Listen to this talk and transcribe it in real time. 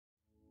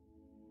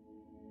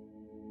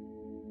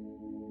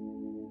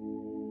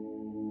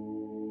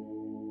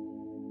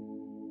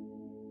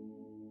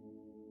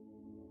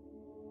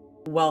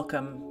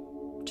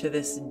Welcome to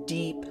this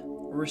deep,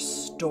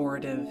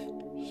 restorative,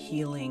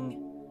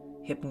 healing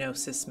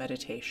hypnosis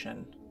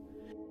meditation.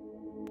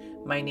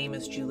 My name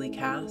is Julie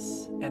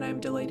Cass, and I'm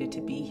delighted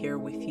to be here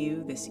with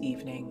you this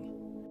evening.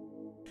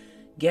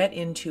 Get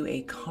into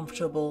a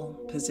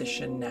comfortable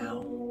position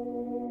now.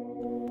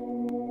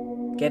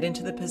 Get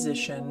into the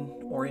position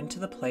or into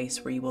the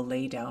place where you will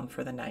lay down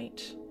for the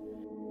night.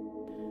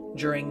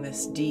 During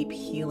this deep,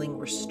 healing,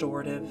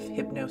 restorative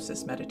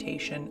hypnosis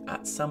meditation,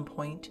 at some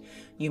point,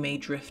 you may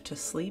drift to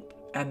sleep,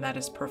 and that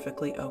is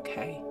perfectly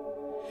okay.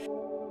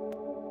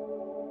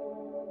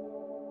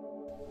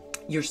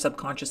 Your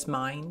subconscious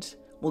mind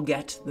will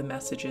get the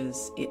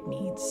messages it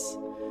needs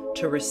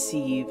to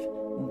receive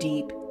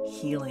deep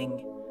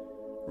healing,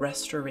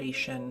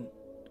 restoration,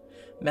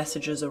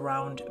 messages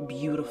around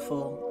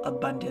beautiful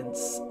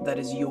abundance that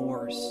is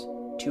yours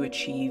to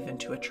achieve and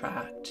to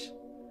attract,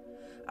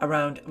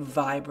 around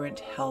vibrant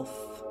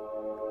health,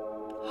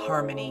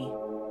 harmony,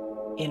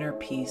 inner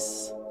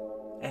peace,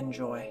 and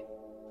joy.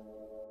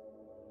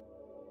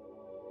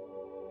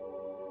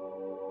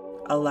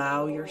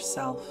 Allow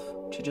yourself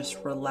to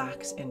just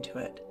relax into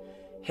it.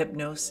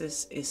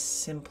 Hypnosis is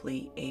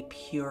simply a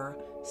pure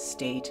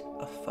state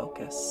of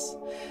focus.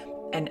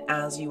 And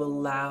as you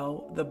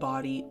allow the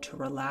body to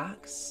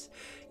relax,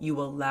 you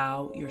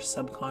allow your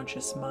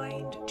subconscious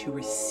mind to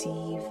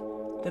receive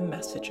the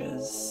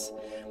messages.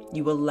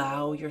 You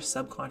allow your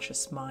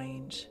subconscious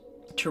mind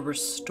to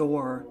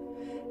restore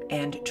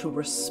and to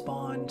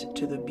respond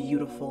to the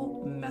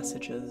beautiful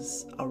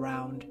messages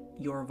around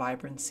your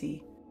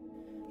vibrancy,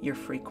 your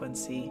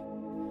frequency,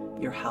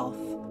 your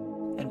health,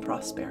 and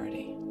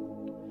prosperity.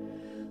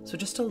 So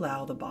just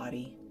allow the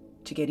body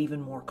to get even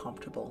more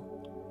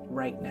comfortable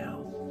right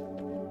now.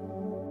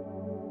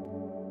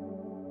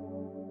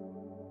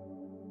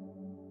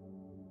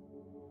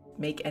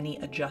 Make any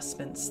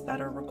adjustments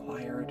that are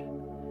required.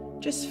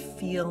 Just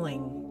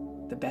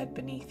feeling the bed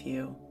beneath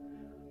you.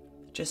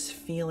 Just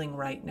feeling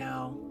right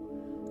now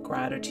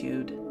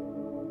gratitude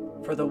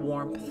for the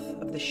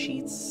warmth of the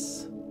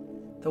sheets,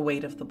 the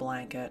weight of the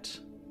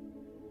blanket,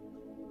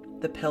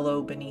 the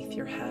pillow beneath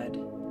your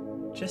head.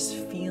 Just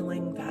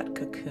feeling that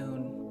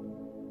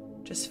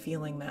cocoon. Just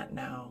feeling that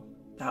now,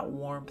 that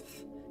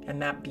warmth and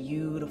that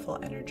beautiful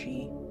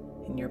energy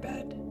in your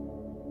bed.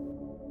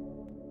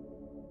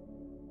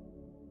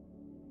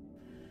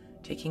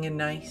 Taking a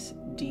nice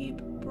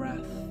deep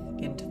breath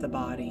into the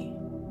body,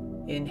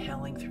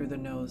 inhaling through the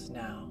nose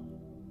now.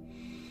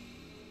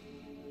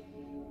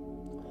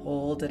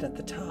 Hold it at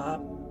the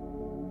top,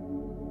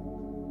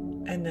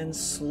 and then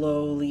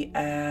slowly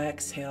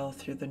exhale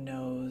through the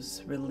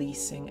nose,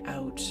 releasing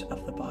out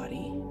of the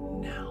body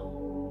now.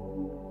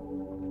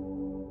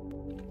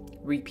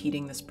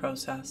 Repeating this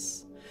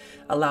process,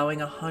 allowing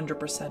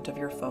 100% of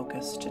your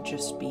focus to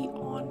just be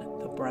on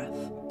the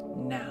breath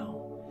now.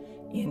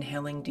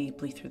 Inhaling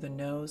deeply through the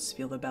nose,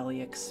 feel the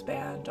belly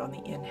expand on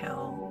the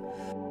inhale.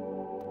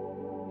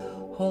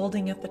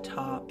 Holding at the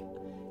top,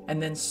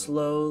 and then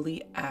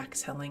slowly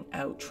exhaling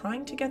out,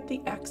 trying to get the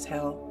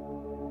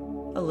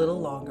exhale a little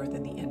longer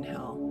than the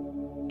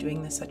inhale.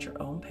 Doing this at your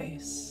own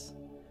pace,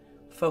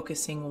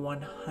 focusing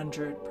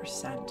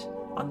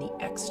 100% on the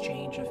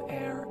exchange of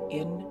air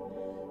in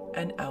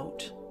and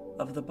out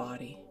of the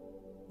body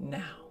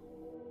now.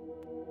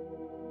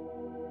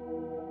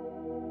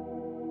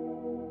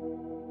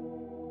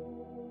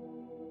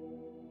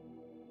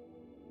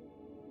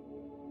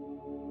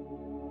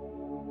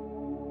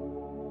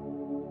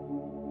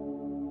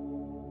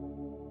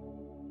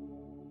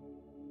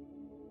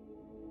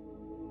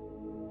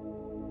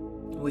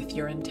 With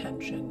your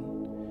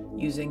intention,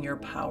 using your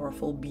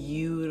powerful,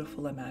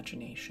 beautiful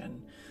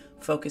imagination,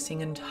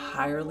 focusing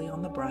entirely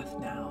on the breath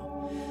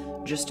now,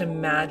 just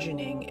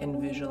imagining and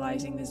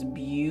visualizing this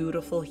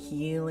beautiful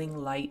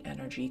healing light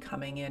energy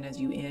coming in as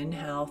you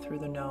inhale through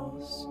the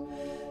nose,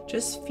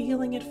 just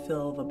feeling it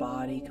fill the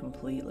body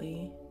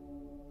completely,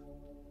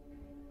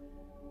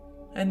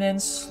 and then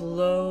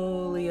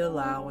slowly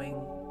allowing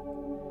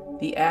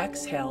the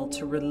exhale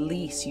to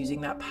release,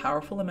 using that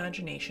powerful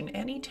imagination,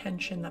 any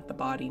tension that the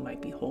body might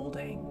be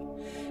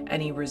holding,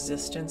 any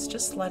resistance,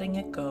 just letting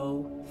it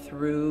go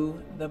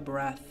through the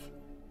breath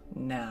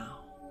now.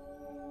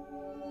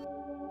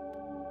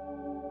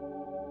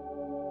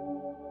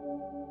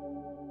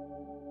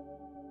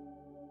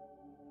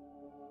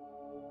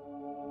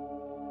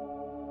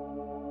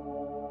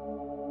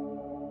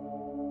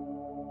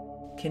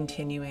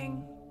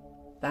 Continuing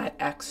that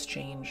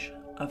exchange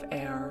of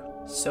air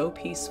so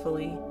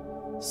peacefully,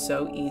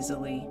 so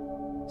easily,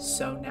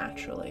 so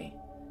naturally.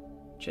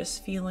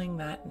 Just feeling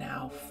that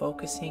now,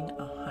 focusing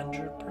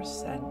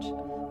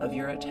 100% of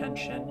your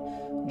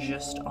attention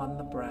just on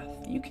the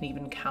breath. You can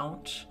even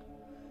count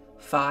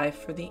 5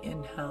 for the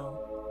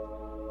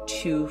inhale,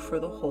 2 for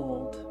the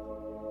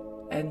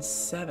hold, and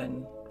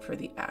 7 for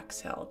the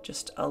exhale.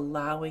 Just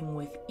allowing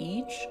with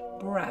each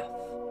breath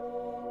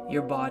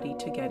your body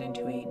to get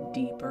into a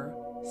deeper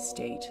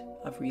state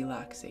of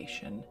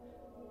relaxation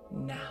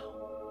now.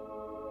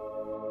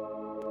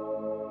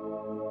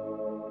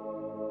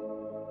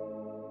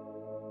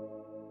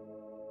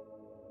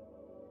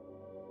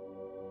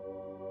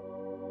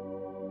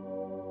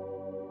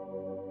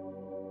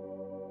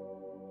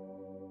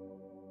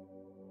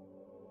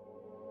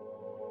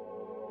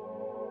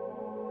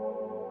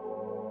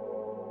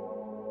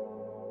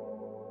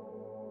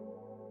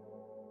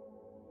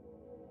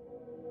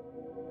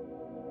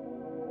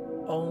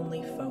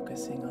 only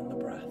focusing on the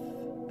breath,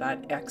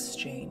 that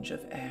exchange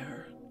of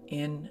air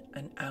in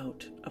and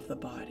out of the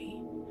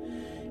body.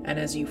 And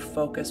as you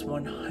focus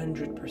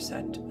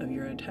 100% of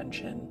your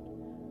attention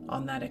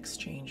on that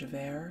exchange of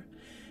air,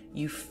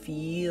 you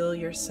feel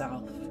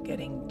yourself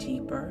getting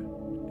deeper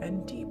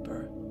and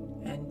deeper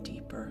and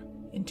deeper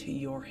into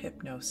your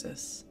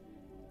hypnosis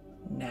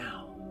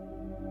now.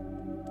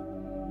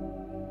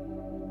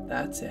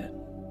 That's it.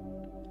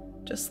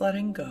 Just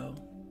letting go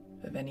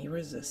of any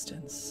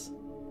resistance,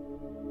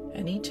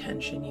 any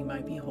tension you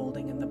might be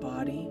holding in the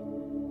body,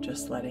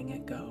 just letting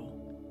it go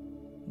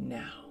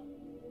now.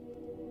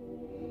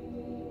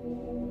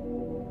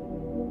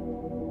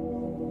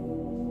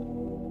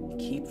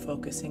 Keep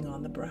focusing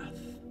on the breath.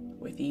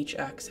 With each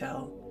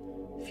exhale,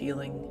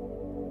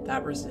 feeling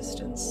that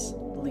resistance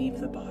leave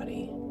the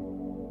body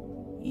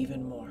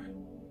even more,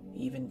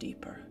 even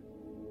deeper,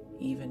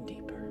 even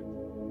deeper.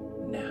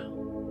 Now.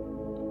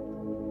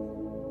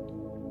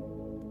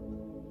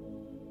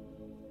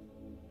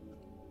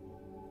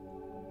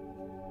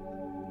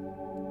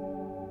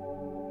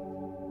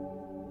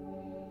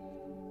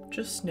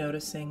 Just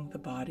noticing the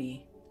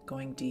body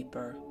going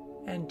deeper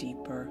and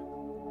deeper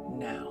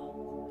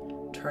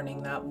now.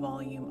 Turning that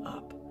volume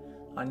up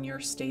on your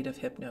state of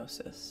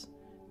hypnosis.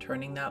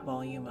 Turning that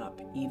volume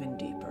up even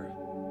deeper.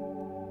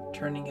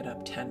 Turning it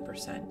up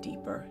 10%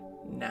 deeper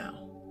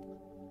now.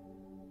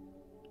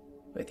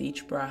 With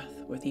each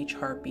breath, with each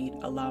heartbeat,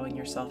 allowing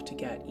yourself to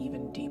get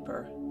even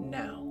deeper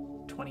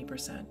now.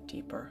 20%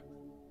 deeper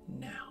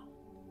now.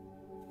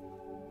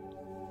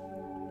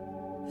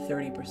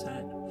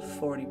 30%,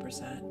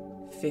 40%,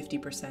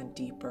 50%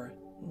 deeper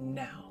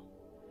now.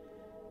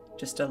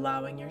 Just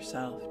allowing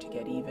yourself to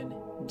get even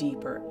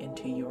deeper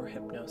into your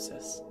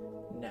hypnosis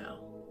now.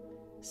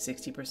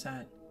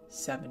 60%,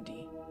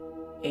 70,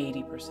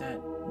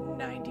 80%,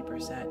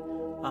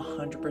 90%,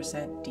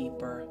 100%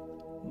 deeper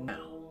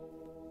now.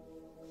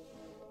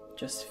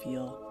 Just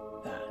feel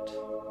that.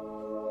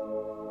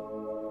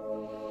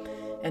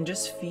 And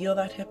just feel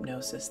that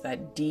hypnosis,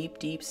 that deep,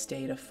 deep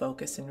state of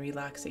focus and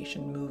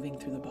relaxation moving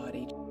through the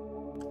body.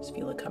 Just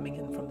feel it coming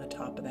in from the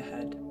top of the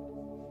head,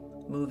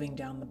 moving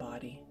down the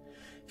body,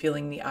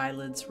 feeling the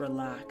eyelids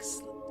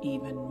relax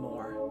even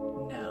more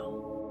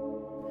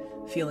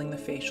now. Feeling the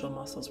facial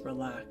muscles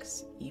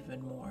relax even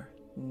more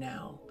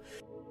now.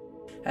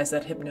 As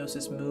that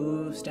hypnosis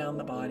moves down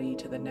the body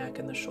to the neck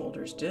and the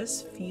shoulders,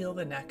 just feel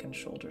the neck and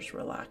shoulders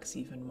relax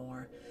even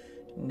more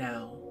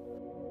now.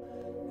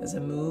 As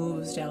it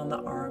moves down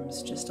the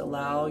arms, just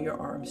allow your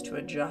arms to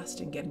adjust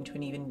and get into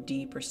an even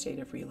deeper state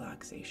of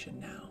relaxation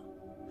now.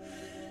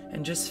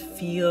 And just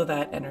feel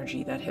that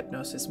energy, that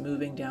hypnosis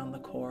moving down the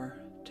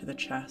core to the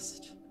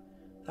chest,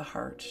 the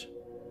heart,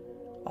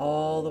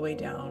 all the way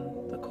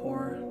down the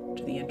core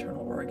to the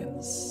internal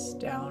organs,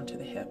 down to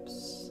the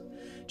hips.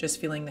 Just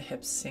feeling the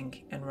hips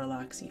sink and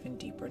relax even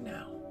deeper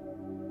now.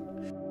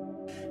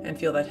 And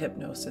feel that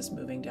hypnosis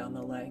moving down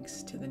the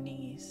legs to the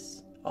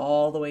knees,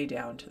 all the way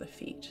down to the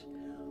feet.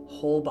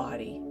 Whole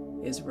body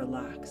is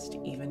relaxed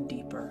even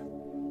deeper.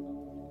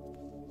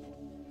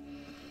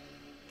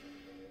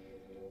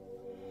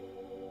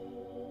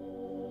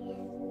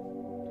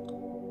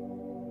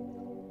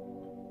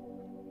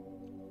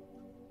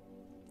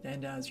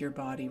 And as your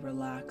body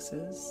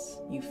relaxes,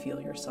 you feel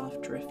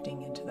yourself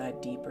drifting into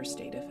that deeper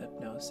state of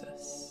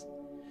hypnosis.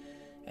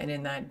 And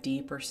in that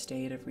deeper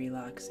state of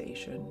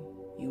relaxation,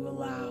 you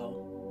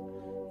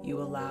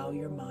allow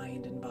your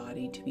mind and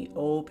body to be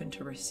open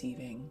to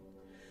receiving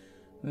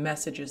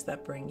messages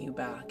that bring you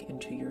back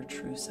into your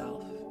true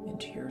self,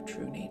 into your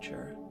true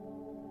nature,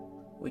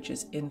 which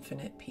is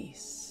infinite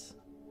peace,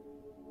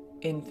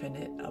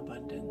 infinite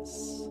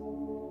abundance,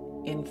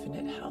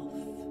 infinite health.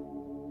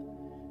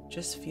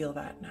 Just feel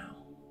that now.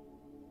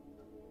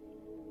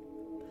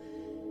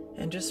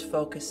 And just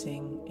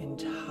focusing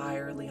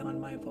entirely on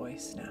my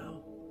voice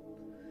now,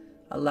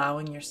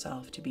 allowing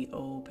yourself to be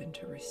open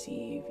to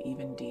receive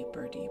even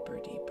deeper, deeper,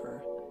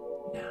 deeper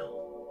now.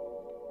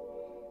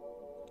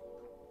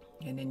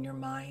 And in your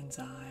mind's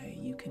eye,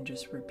 you can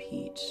just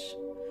repeat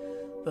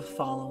the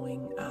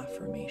following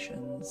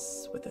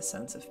affirmations with a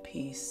sense of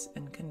peace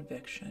and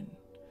conviction,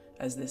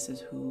 as this is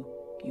who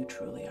you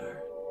truly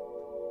are.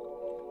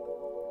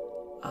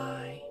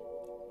 I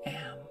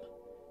am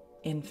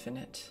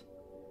infinite,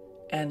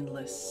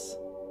 endless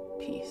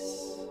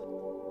peace.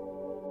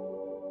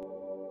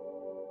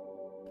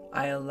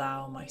 I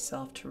allow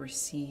myself to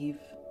receive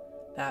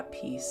that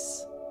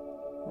peace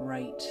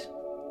right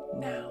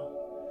now.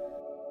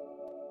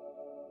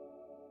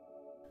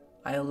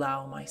 I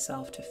allow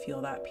myself to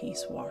feel that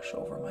peace wash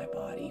over my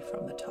body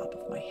from the top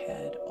of my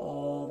head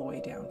all the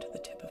way down to the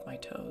tip of my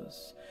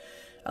toes,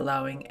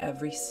 allowing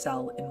every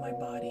cell in my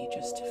body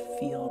just to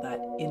feel that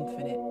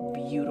infinite,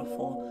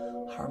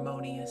 beautiful,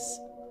 harmonious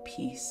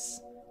peace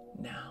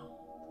now.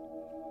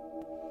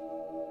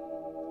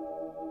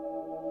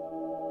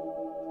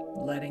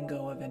 Letting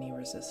go of any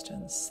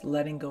resistance,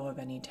 letting go of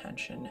any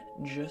tension,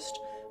 just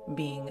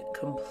being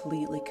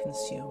completely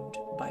consumed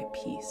by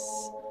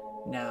peace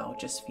now,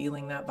 just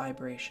feeling that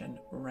vibration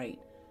right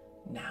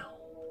now.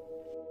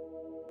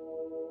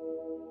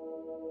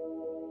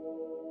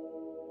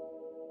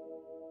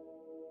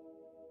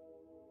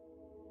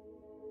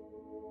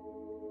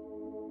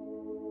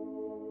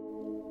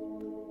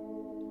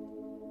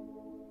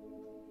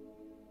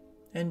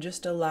 And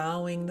just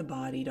allowing the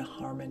body to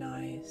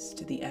harmonize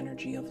to the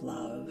energy of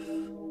love.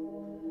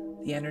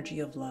 The energy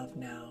of love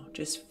now,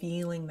 just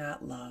feeling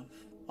that love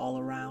all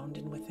around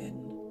and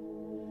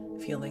within,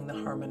 feeling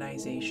the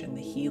harmonization,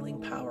 the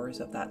healing powers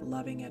of that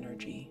loving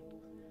energy.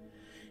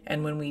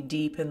 And when we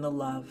deepen the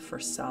love for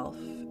self,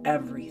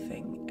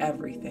 everything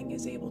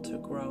is able to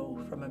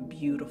grow from a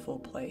beautiful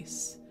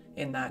place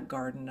in that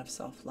garden of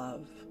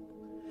self-love.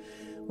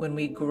 When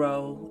we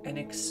grow and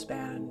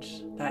expand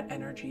that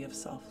energy of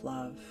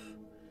self-love,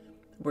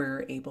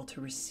 we're able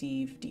to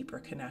receive deeper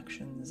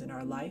connections in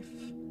our life,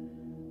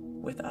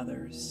 with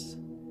others.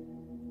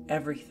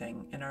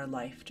 Everything in our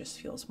life just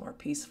feels more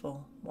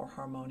peaceful, more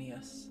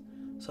harmonious.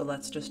 So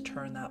let's just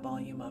turn that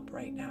volume up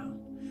right now.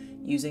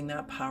 Using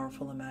that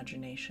powerful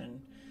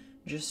imagination,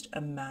 just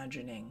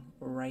imagining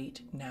right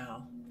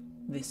now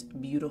this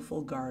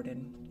beautiful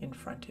garden in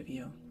front of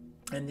you.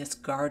 And this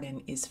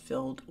garden is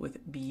filled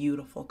with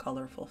beautiful,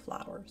 colorful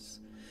flowers.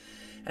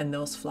 And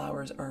those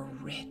flowers are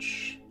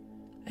rich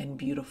and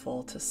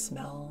beautiful to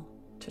smell,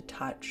 to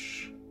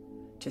touch,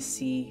 to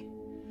see.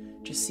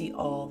 Just see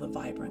all the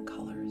vibrant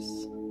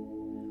colors.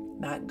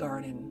 That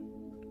garden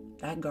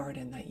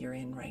that you're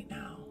in right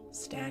now,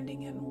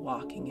 standing in,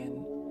 walking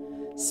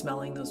in,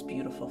 smelling those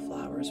beautiful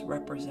flowers,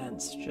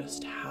 represents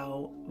just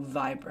how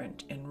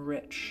vibrant and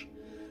rich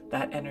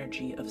that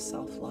energy of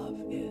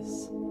self-love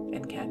is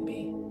and can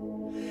be.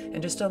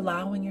 And just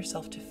allowing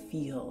yourself to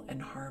feel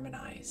and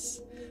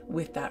harmonize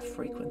with that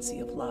frequency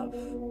of love.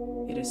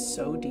 It is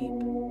so deep,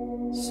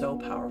 so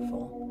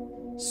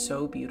powerful,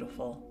 so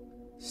beautiful,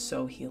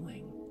 so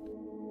healing.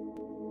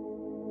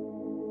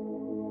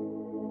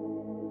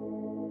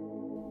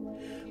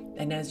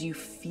 And as you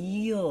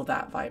feel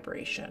that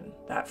vibration,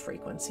 that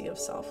frequency of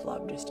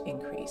self-love just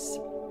increase,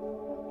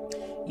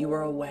 you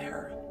are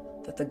aware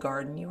that the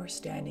garden you are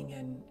standing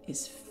in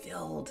is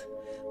filled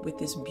with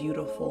this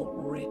beautiful,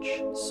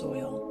 rich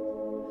soil.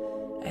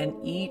 And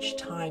each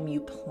time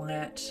you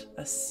plant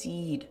a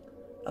seed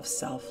of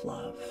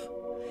self-love,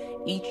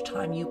 each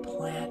time you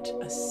plant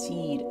a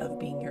seed of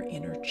being your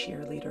inner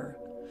cheerleader,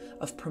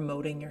 of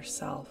promoting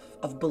yourself,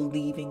 of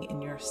believing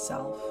in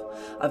yourself,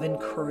 of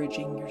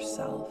encouraging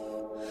yourself,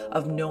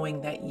 of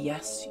knowing that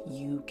yes,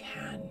 you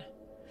can.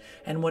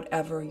 And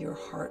whatever your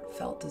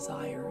heartfelt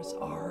desires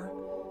are,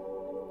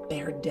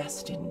 they are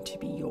destined to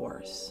be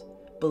yours.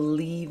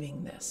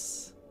 Believing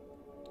this,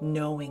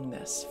 knowing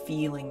this,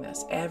 feeling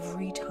this,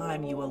 every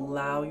time you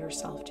allow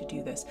yourself to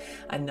do this,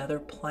 another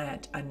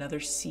plant, another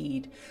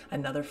seed,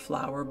 another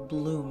flower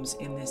blooms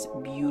in this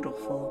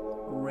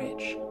beautiful,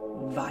 rich,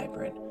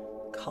 vibrant,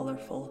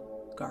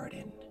 colorful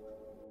garden.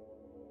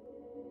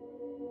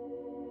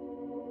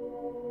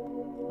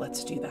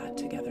 Let's do that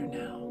together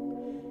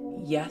now.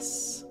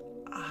 Yes,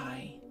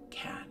 I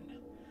can.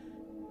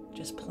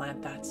 Just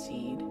plant that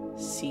seed.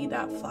 See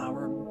that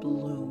flower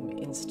bloom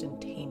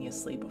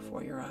instantaneously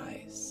before your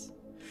eyes.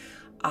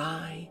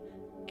 I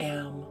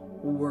am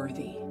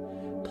worthy.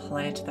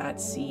 Plant that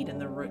seed in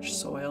the rich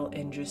soil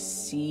and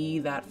just see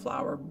that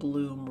flower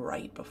bloom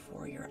right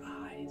before your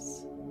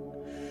eyes.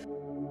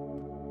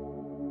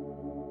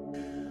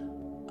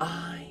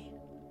 I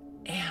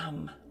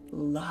am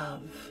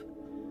love.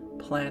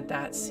 Plant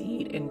that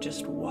seed and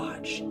just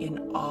watch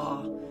in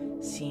awe,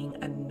 seeing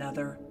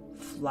another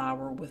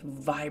flower with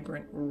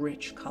vibrant,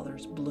 rich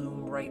colors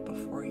bloom right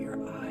before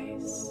your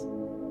eyes.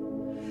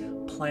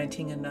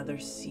 Planting another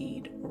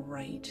seed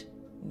right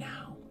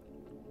now.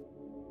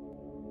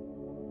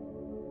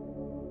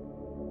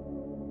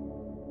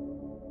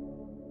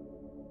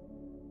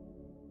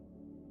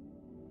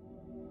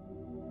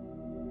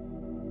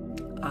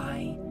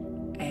 I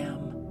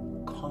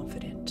am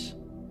confident.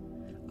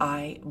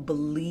 I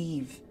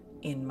believe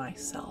in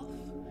myself.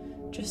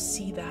 Just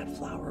see that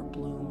flower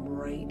bloom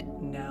right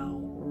now,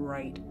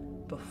 right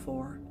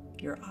before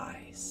your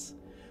eyes.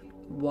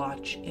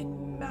 Watch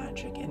in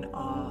magic and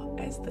awe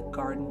as the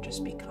garden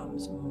just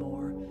becomes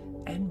more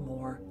and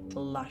more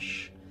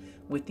lush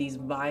with these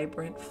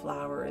vibrant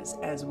flowers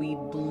as we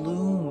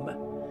bloom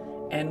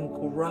and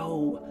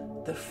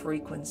grow the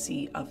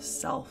frequency of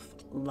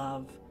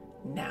self-love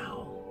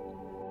now.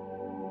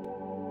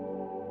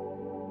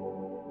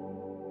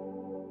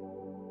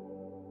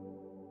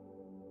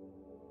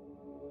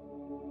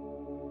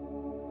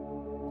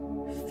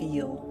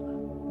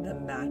 Feel the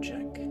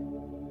magic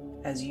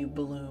as you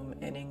bloom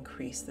and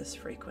increase this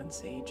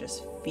frequency.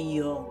 Just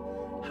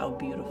feel how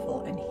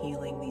beautiful and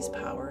healing these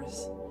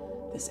powers,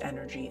 this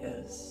energy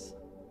is.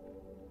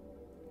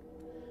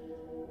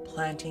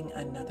 Planting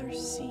another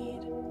seed.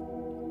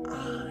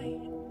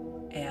 I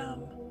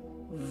am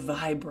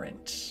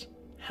vibrant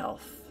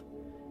health.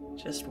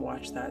 Just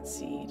watch that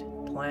seed.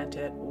 Plant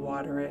it,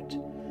 water it.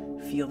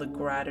 Feel the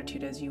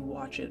gratitude as you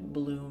watch it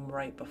bloom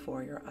right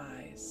before your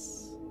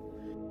eyes.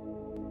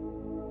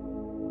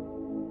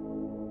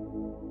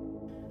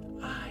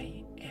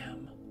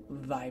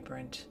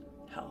 Vibrant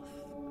health.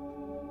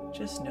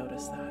 Just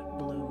notice that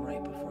bloom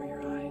right before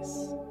your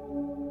eyes.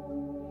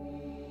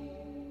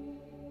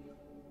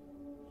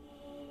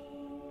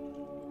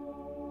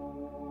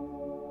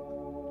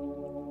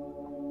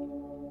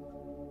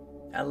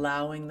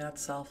 Allowing that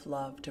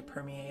self-love to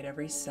permeate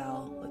every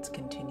cell. Let's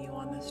continue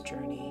on this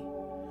journey,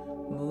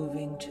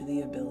 moving to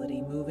the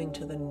ability, moving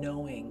to the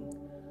knowing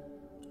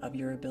of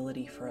your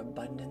ability for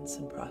abundance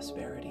and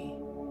prosperity.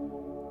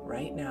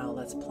 Right now,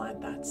 let's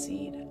plant that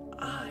seed.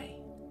 I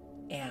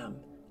am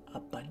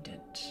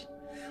abundant.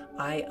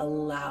 I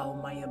allow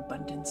my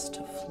abundance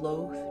to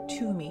flow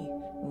to me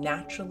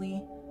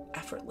naturally,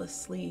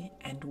 effortlessly,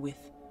 and with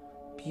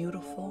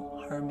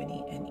beautiful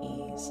harmony and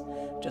ease.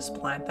 Just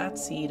plant that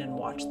seed and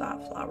watch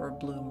that flower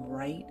bloom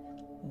right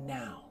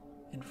now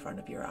in front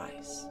of your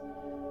eyes.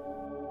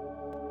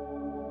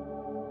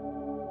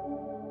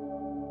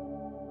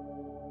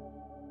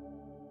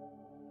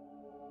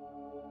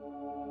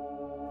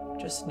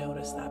 Just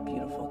notice that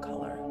beautiful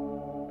color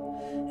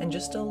and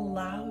just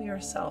allow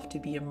yourself to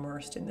be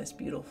immersed in this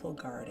beautiful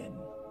garden.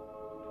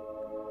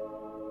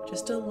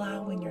 Just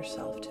allowing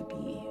yourself to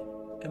be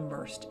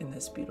immersed in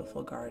this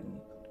beautiful garden.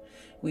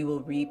 We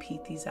will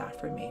repeat these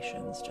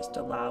affirmations, just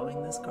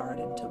allowing this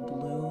garden to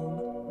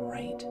bloom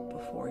right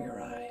before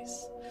your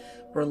eyes,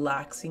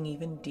 relaxing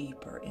even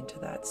deeper into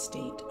that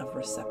state of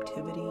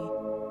receptivity,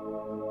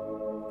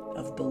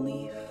 of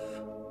belief,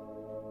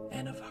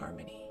 and of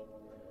harmony,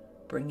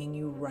 bringing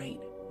you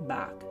right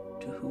back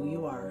to who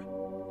you are,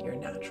 your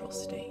natural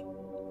state.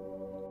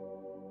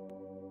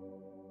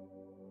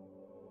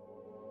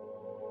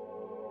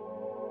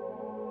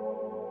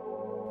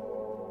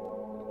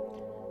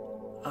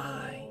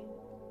 I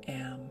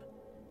am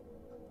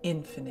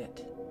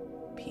infinite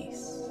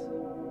peace.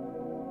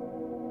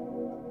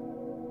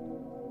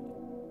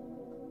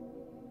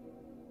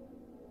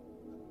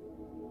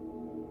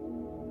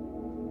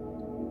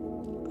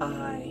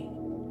 I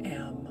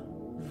am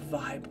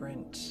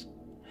vibrant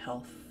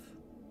health.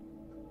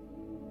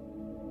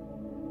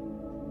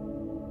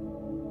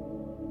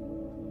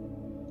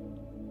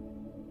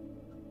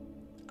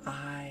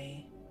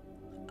 I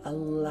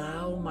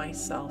allow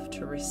myself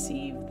to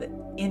receive the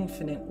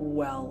infinite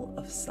well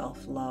of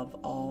self-love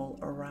all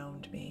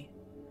around me.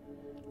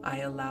 I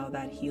allow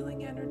that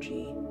healing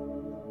energy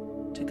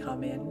to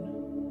come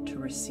in, to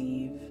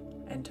receive,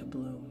 and to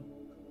bloom.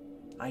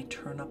 I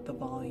turn up the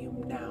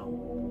volume now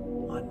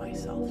on my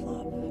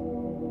self-love.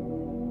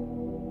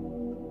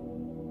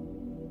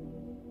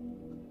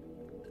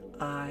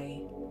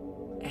 I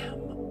am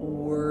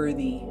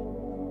worthy.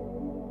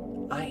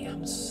 I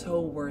am so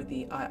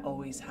worthy. I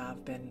always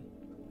have been.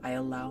 I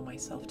allow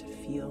myself to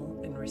feel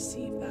and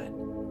receive that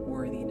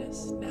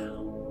worthiness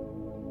now.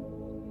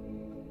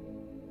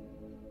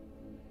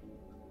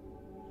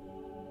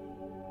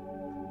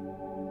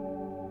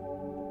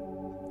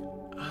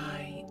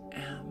 I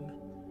am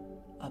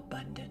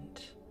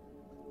abundant.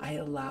 I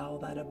allow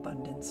that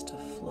abundance to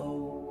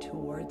flow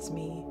towards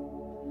me.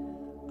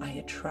 I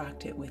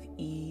attract it with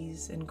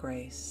ease and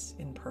grace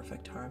in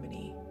perfect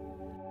harmony.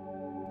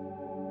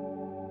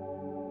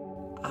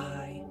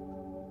 I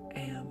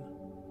am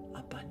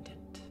abundant.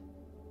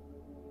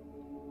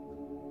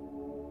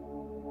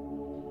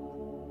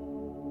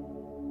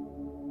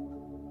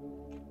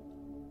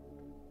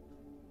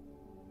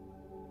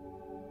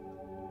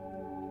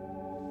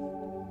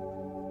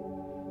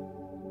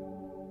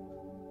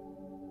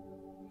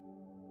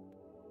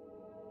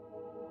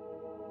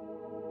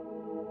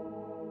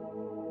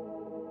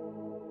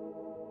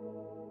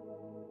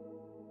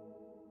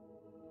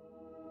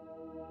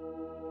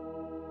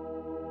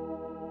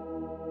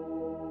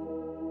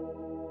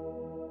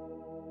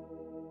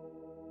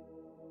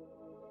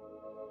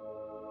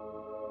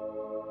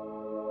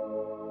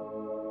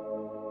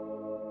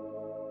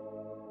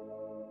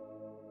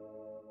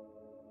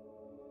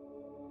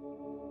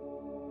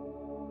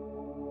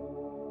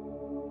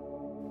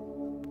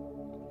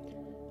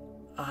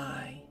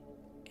 I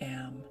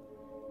am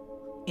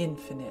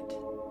infinite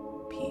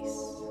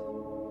peace.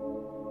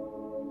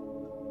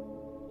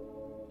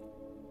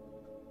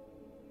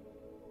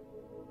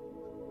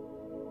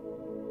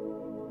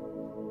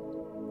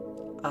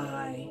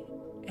 I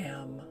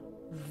am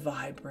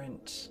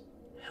vibrant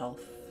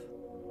health.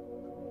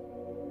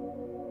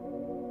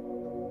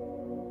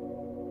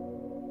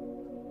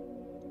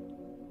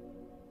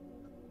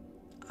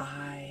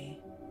 I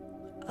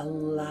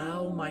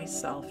allow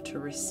myself to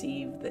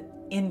receive the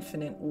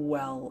infinite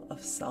well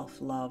of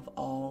self-love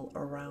all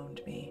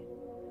around me.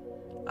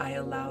 I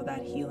allow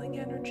that healing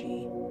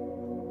energy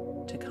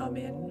to come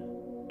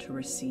in, to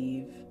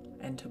receive,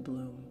 and to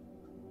bloom.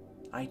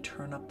 I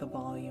turn up the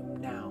volume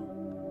now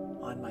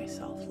on my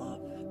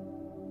self-love.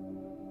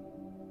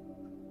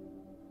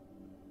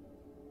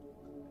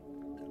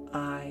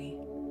 I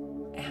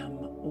am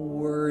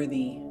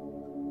worthy.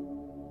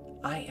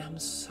 I am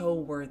so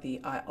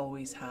worthy. I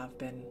always have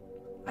been.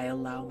 I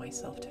allow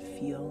myself to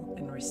feel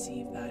and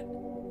receive that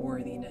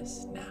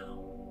worthiness now.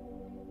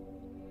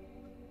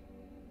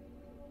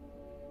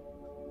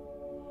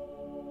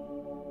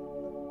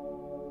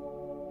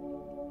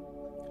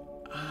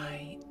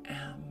 I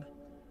am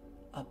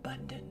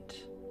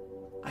abundant.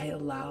 I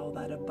allow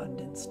that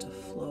abundance to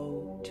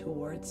flow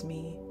towards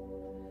me.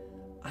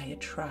 I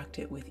attract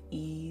it with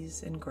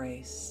ease and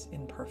grace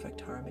in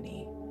perfect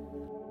harmony.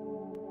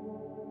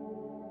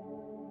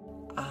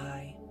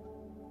 I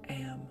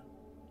am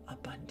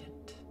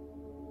abundant.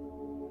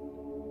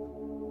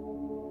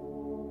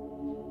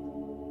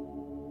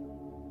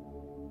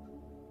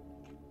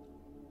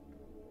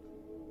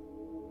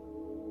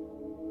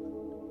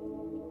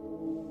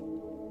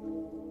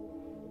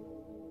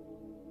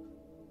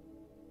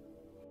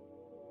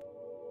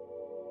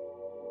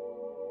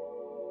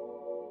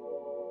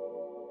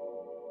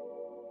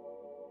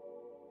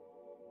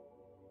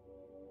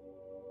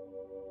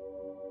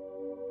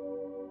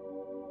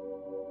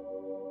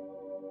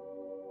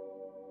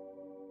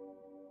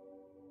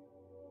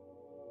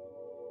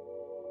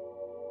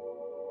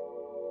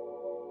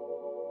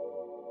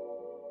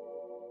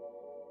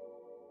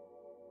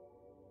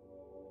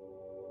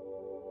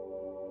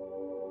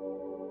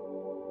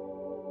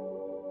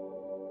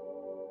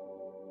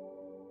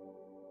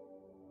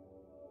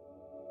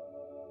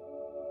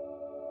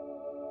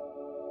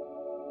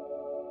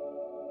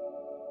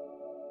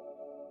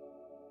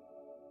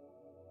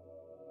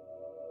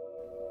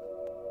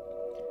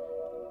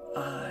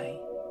 I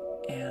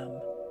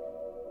am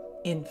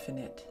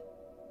infinite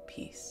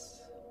peace.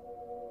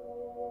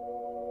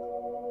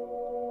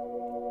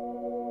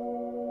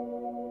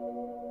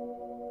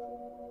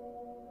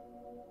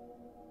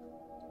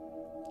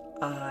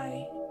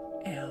 I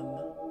am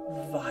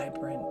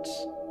vibrant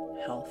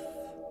health.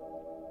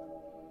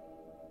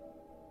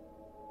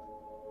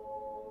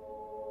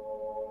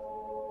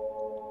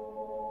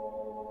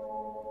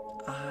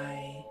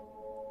 I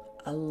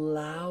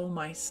allow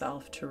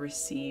myself to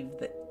receive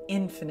the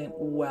infinite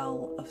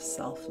well of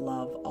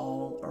self-love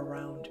all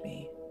around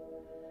me.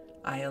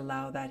 I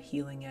allow that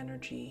healing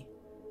energy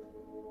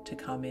to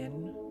come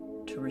in,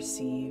 to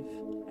receive,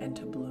 and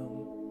to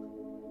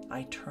bloom.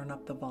 I turn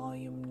up the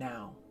volume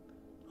now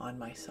on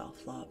my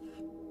self-love.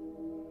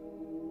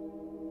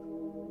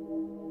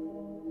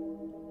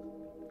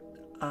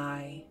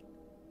 I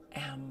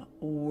am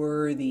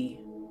worthy.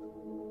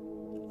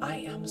 I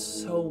am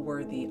so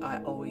worthy.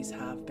 I always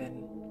have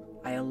been.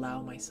 I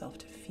allow myself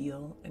to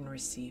feel and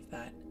receive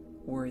that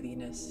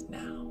worthiness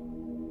now.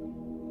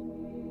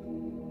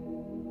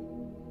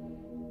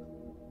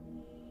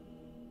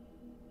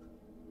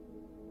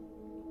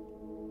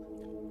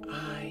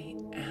 I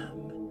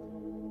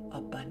am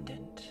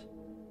abundant.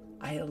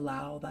 I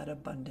allow that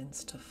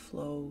abundance to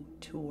flow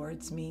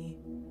towards me.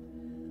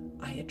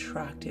 I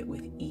attract it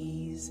with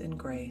ease and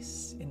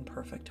grace in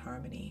perfect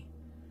harmony.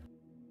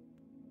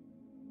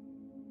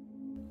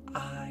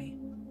 I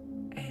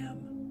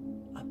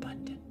am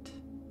abundant.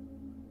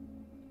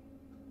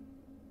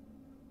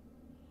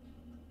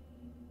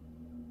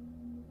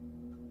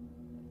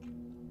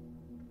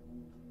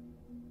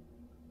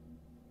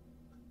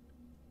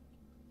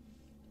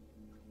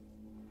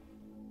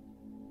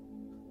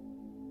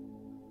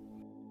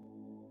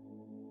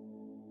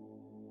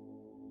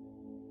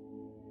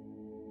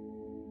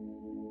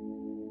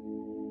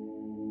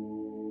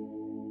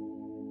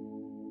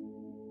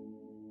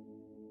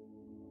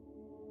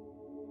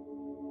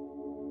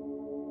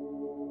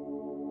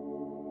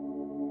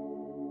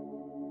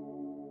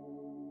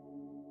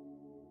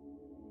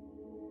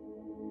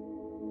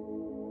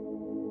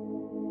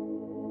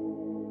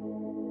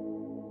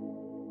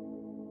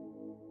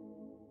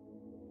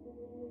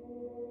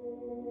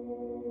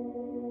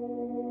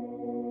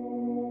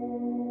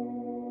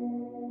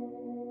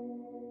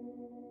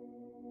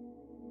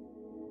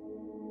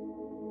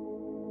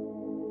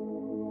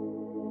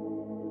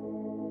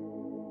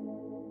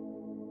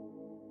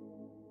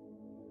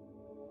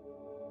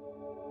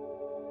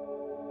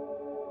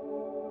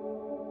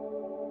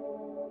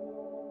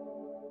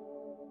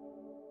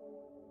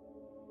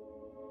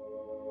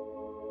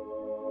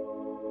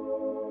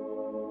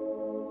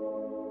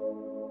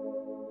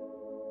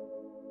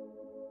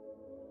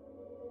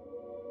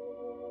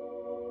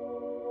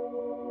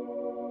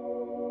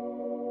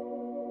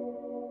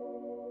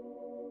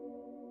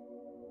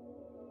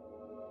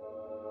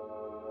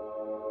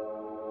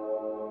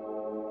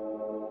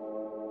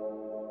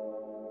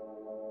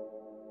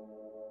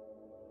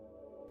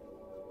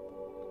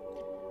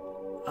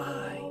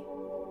 I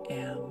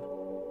am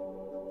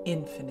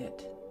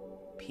infinite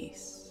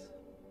peace.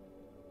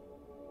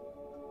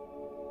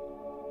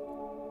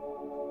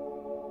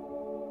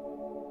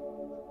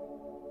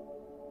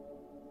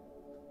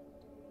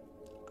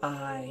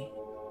 I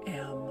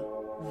am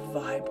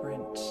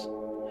vibrant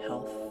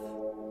health.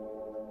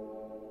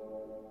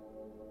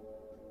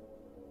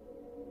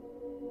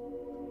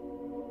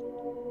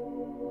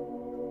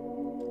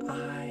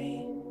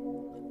 I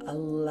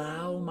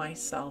allow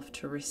myself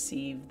to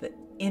receive the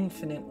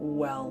infinite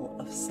well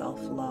of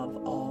self-love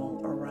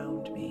all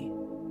around me.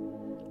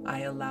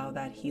 I allow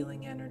that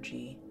healing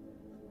energy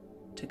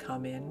to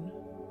come in,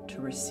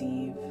 to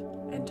receive,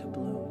 and to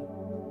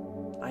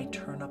bloom. I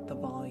turn up the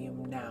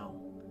volume now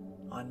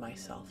on my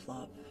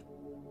self-love.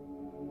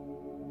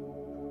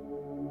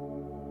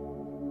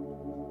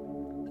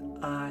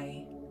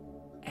 I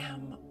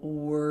am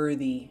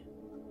worthy.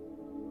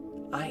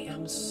 I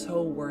am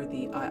so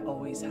worthy. I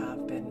always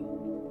have been.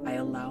 I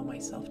allow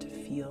myself to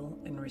feel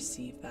and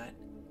receive that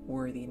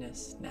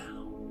worthiness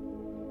now.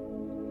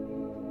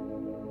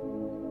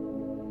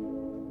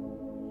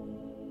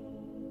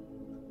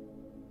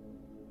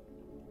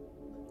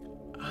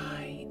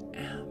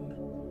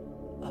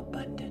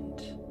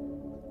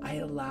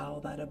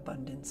 allow that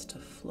abundance to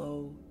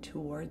flow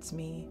towards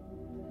me,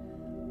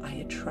 I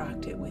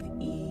attract it with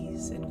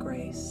ease and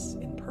grace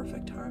in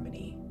perfect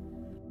harmony.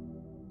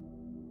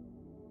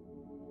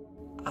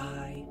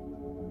 I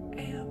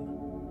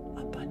am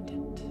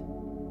abundant.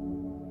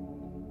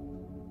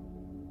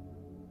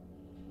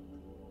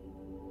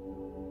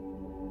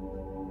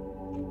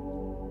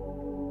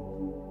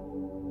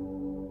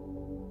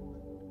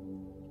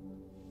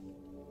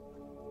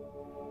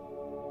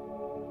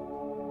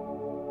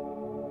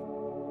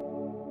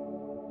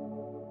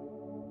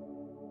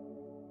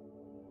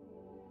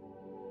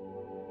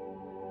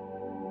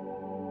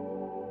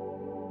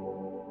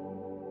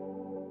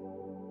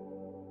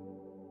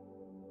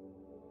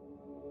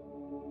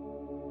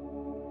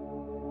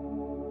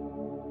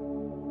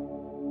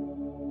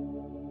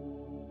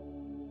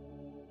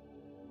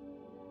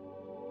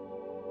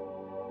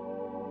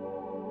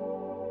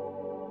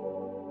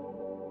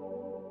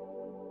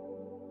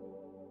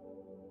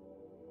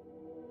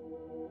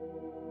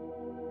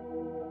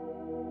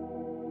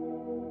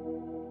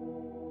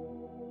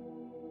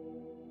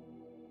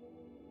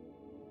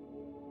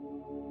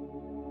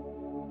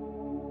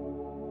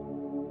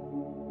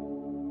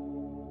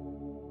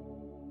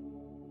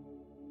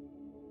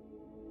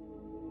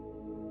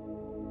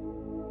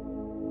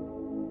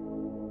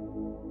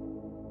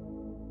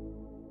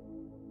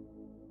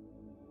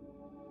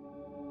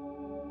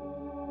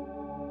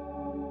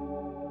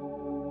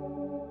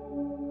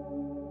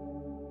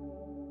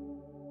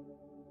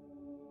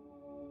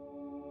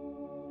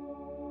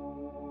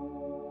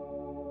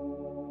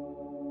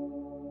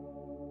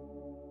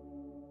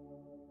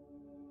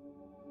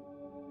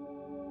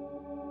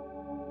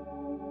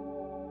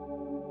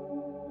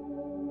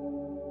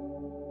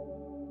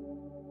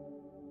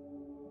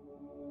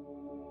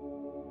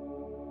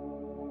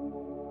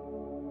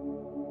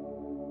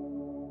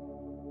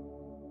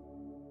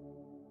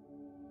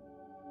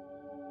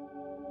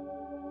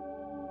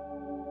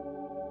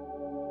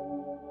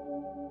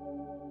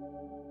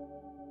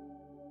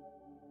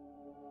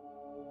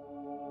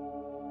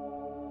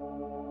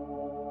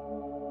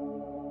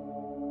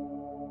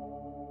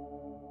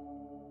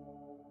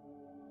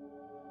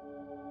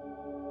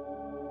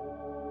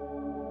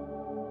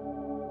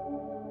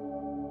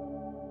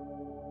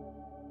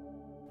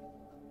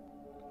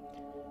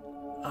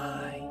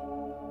 I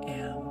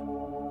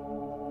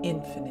am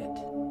infinite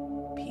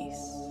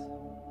peace.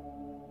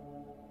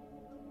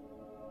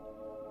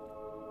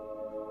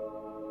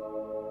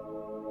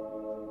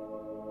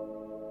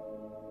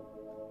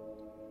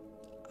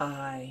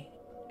 I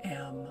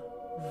am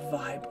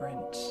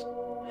vibrant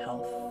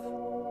health.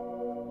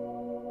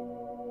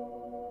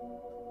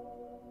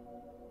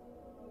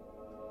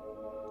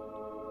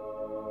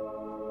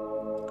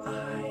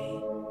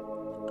 I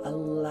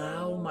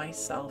allow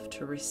myself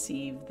to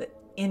receive the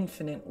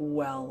infinite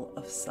well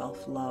of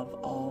self-love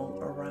all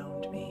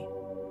around me.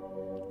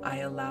 I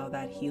allow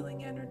that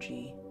healing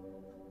energy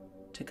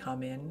to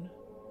come in,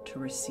 to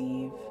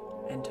receive,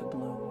 and to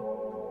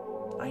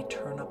bloom. I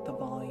turn up the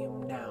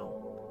volume now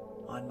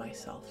on my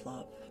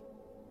self-love.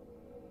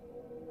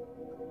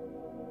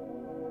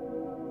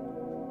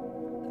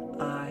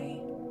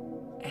 I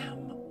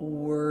am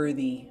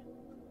worthy.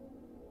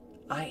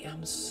 I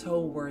am so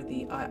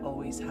worthy. I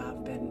always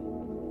have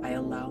been. I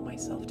allow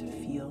myself to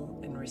feel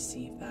and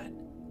receive that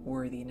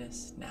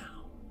worthiness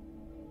now.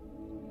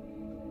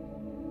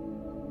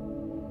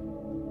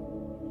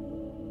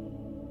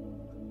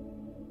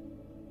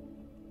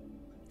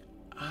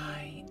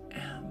 I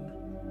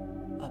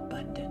am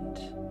abundant.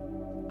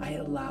 I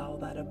allow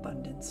that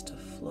abundance to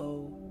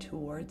flow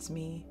towards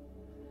me.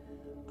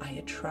 I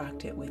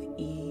attract it with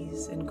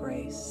ease and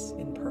grace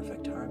in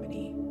perfect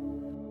harmony.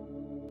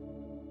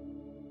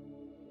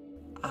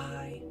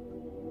 I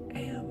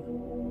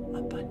am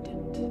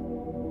abundant.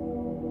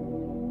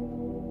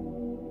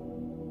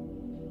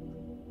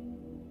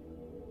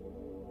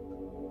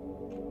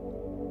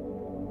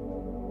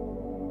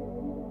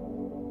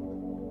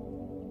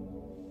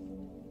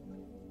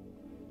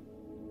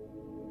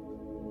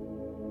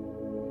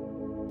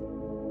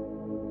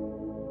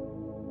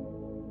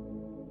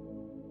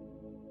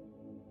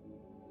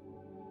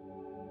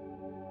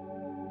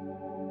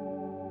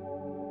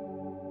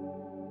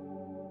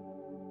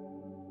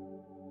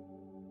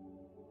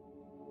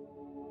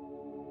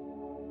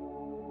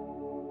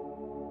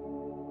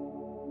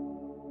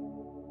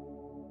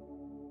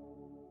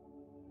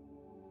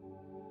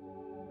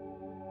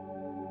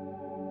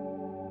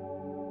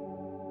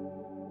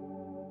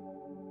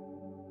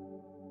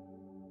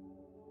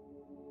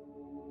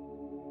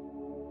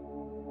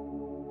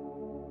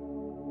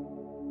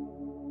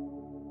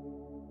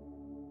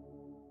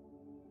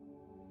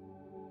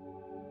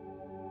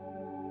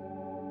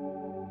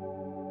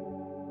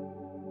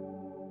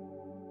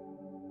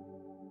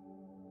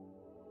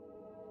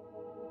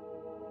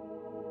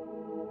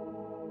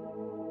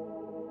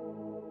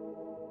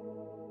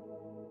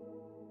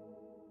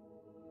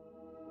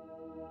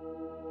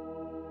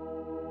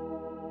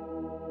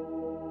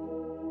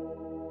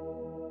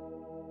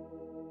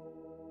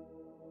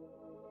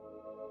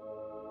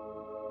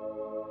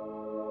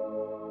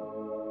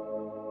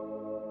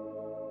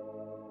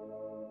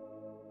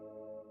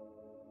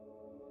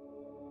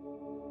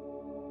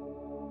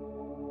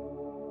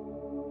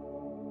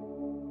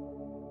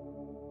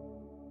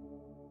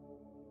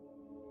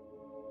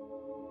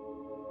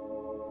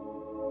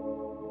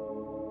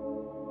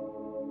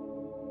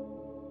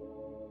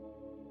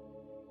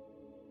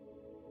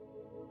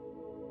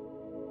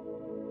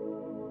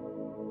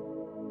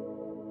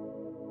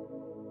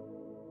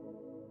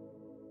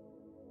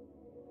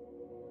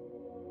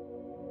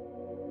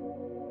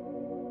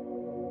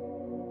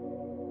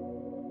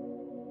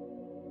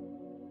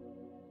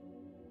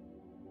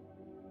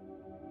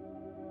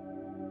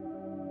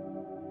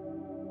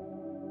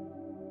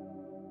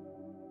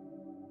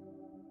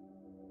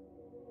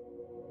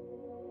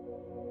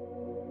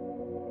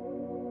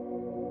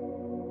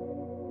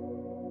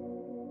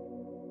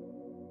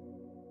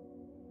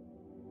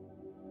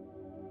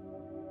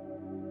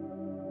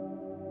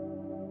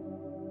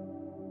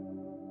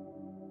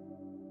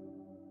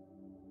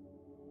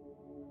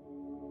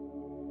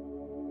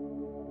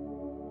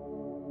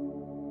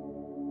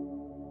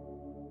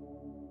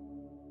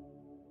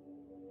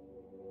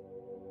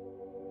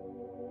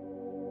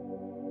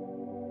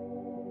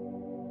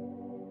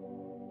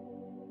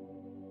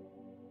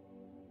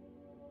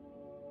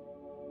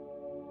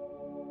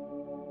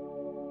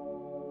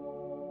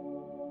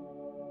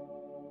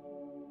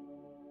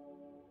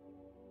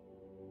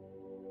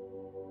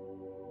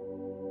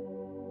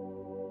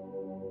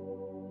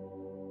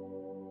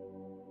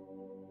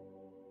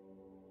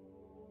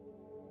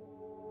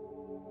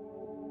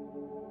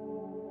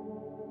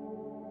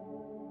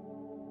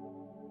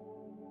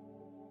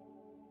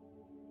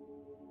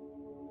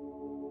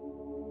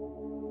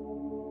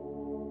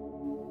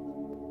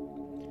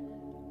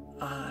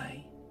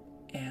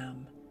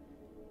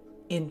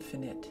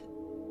 infinite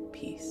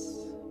peace.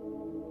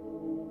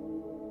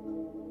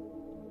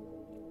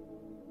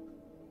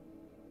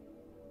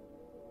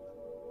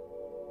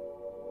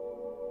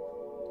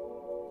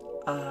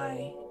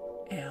 I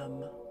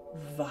am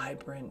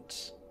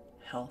vibrant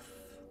health.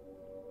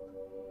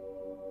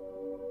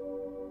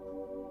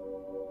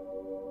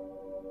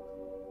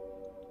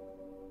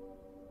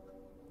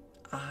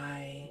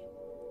 I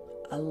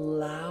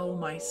allow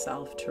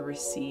myself to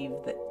receive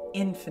the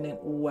infinite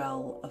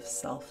well of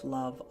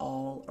self-love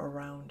all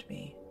around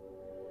me.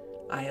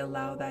 I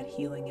allow that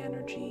healing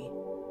energy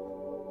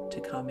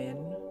to come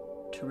in,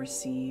 to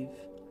receive,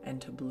 and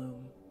to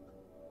bloom.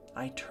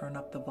 I turn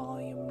up the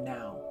volume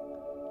now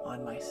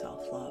on my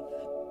self-love.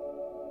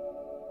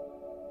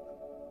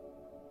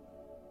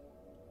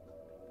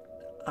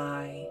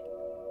 I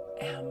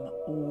am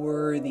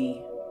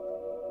worthy.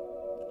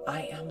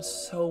 I am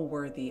so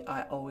worthy.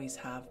 I always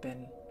have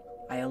been.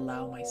 I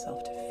allow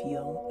myself to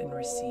feel and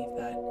receive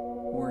that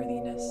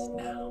worthiness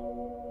now.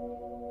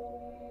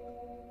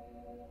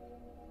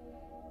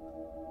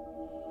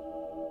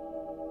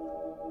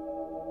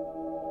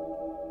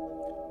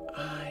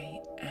 I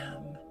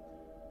am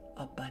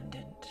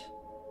abundant.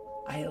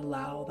 I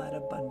allow that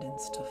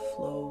abundance to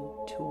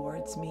flow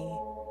towards me.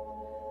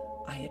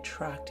 I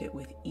attract it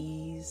with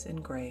ease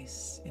and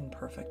grace in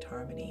perfect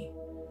harmony.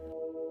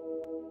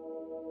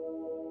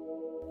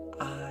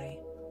 I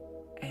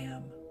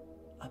am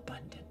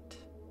abundant.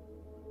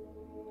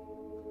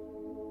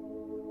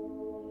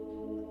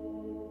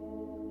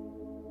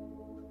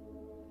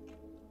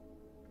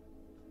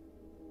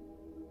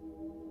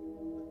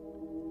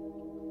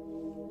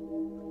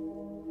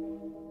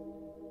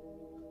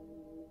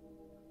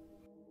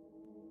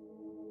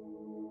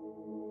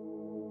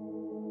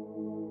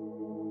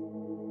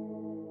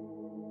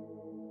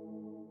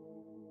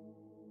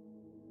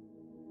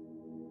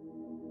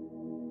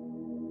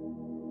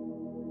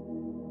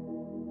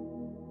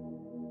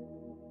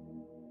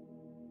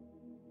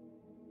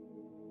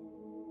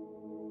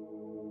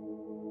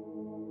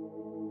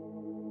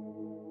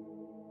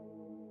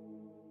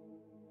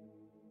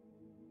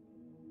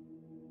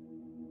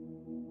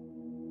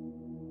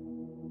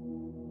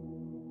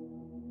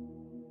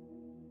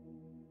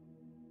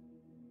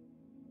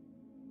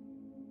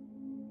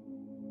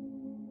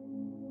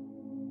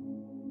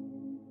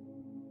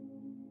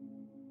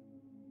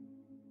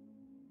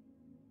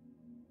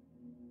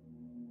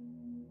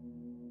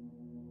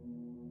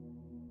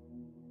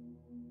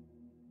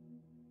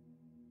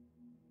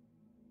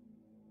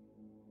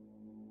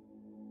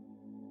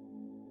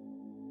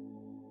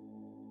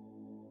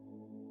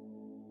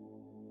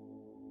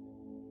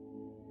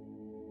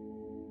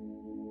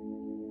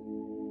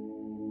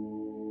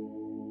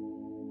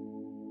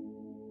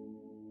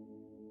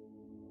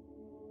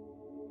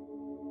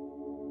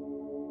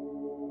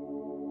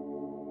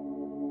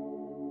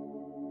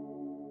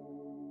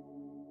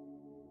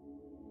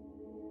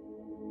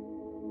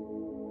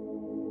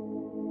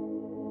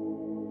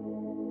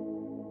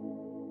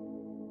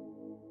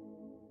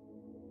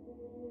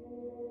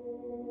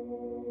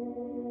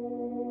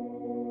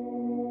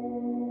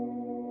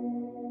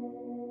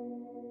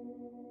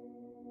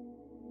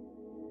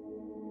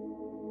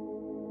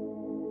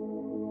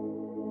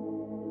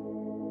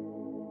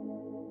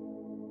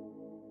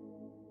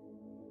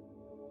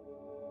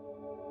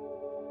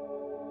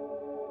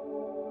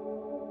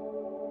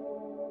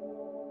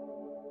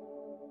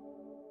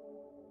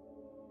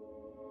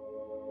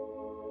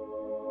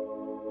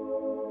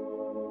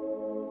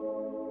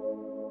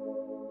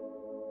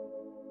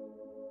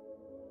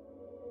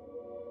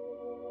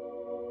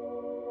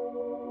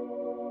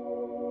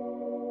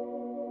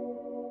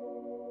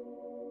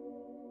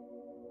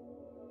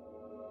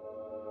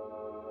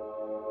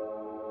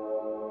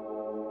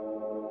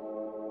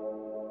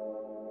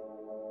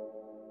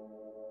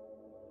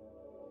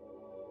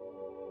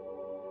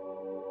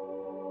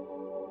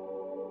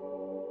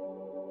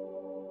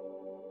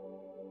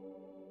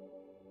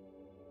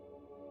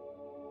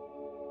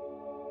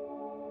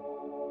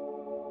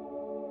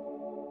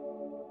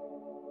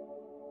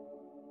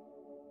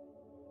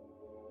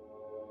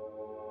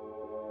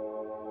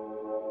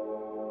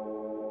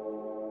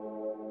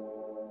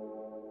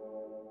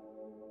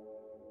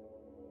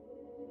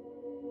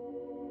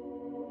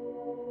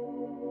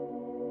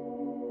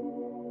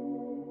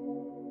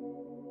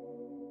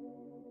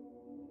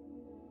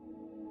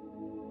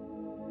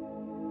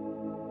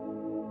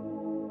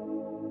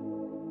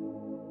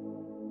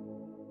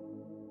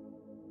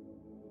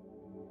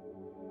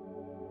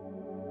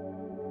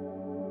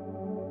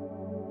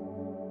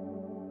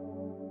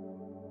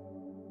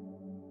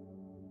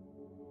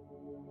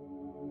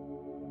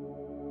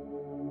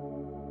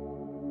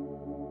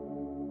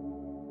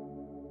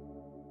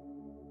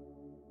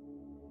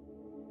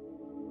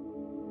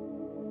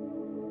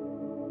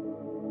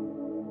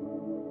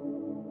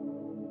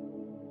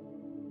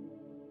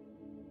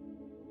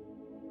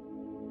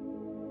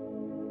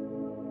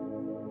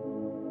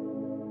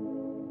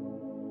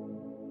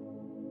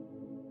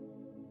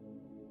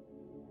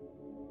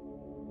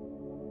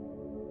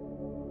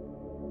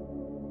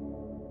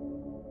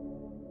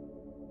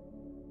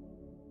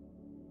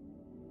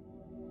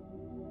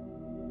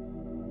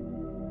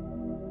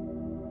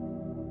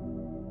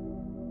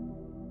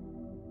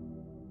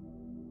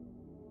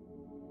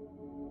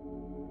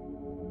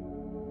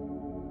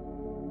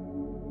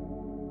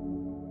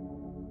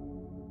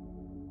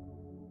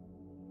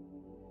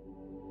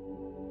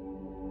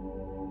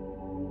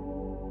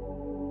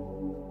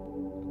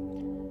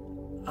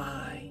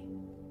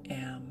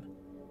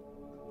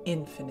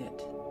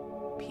 infinite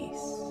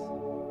peace.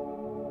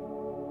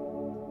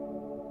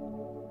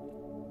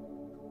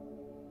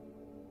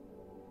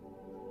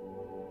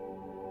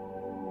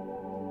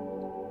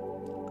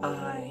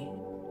 I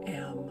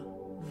am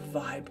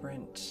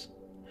vibrant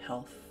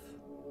health.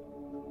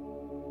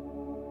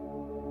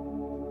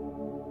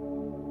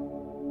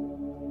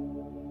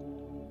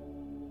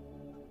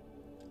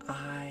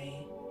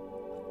 I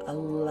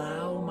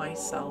allow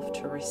myself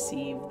to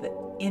receive the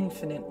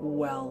infinite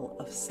well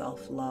of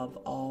self-love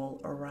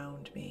all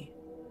around me.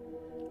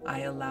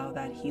 I allow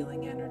that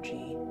healing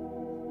energy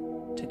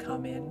to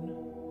come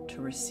in,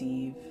 to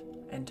receive,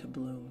 and to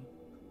bloom.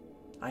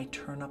 I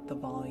turn up the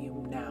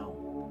volume now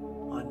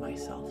on my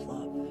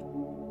self-love.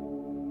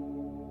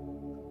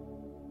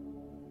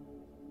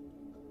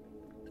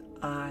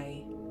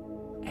 I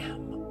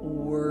am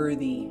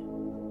worthy.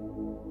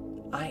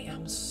 I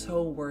am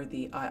so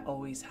worthy. I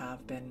always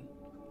have been.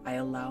 I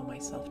allow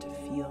myself to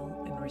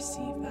feel and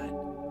receive that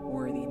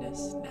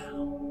worthiness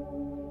now.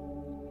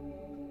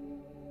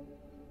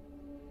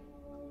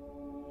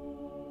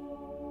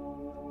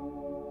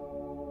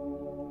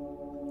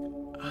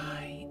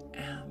 I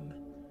am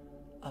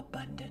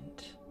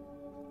abundant.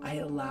 I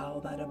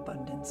allow that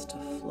abundance to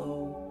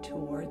flow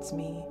towards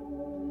me.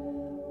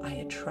 I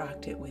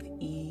attract it with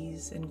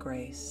ease and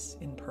grace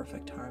in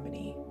perfect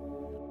harmony.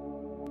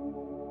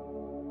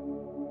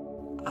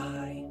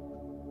 I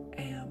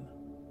am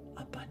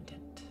abundant.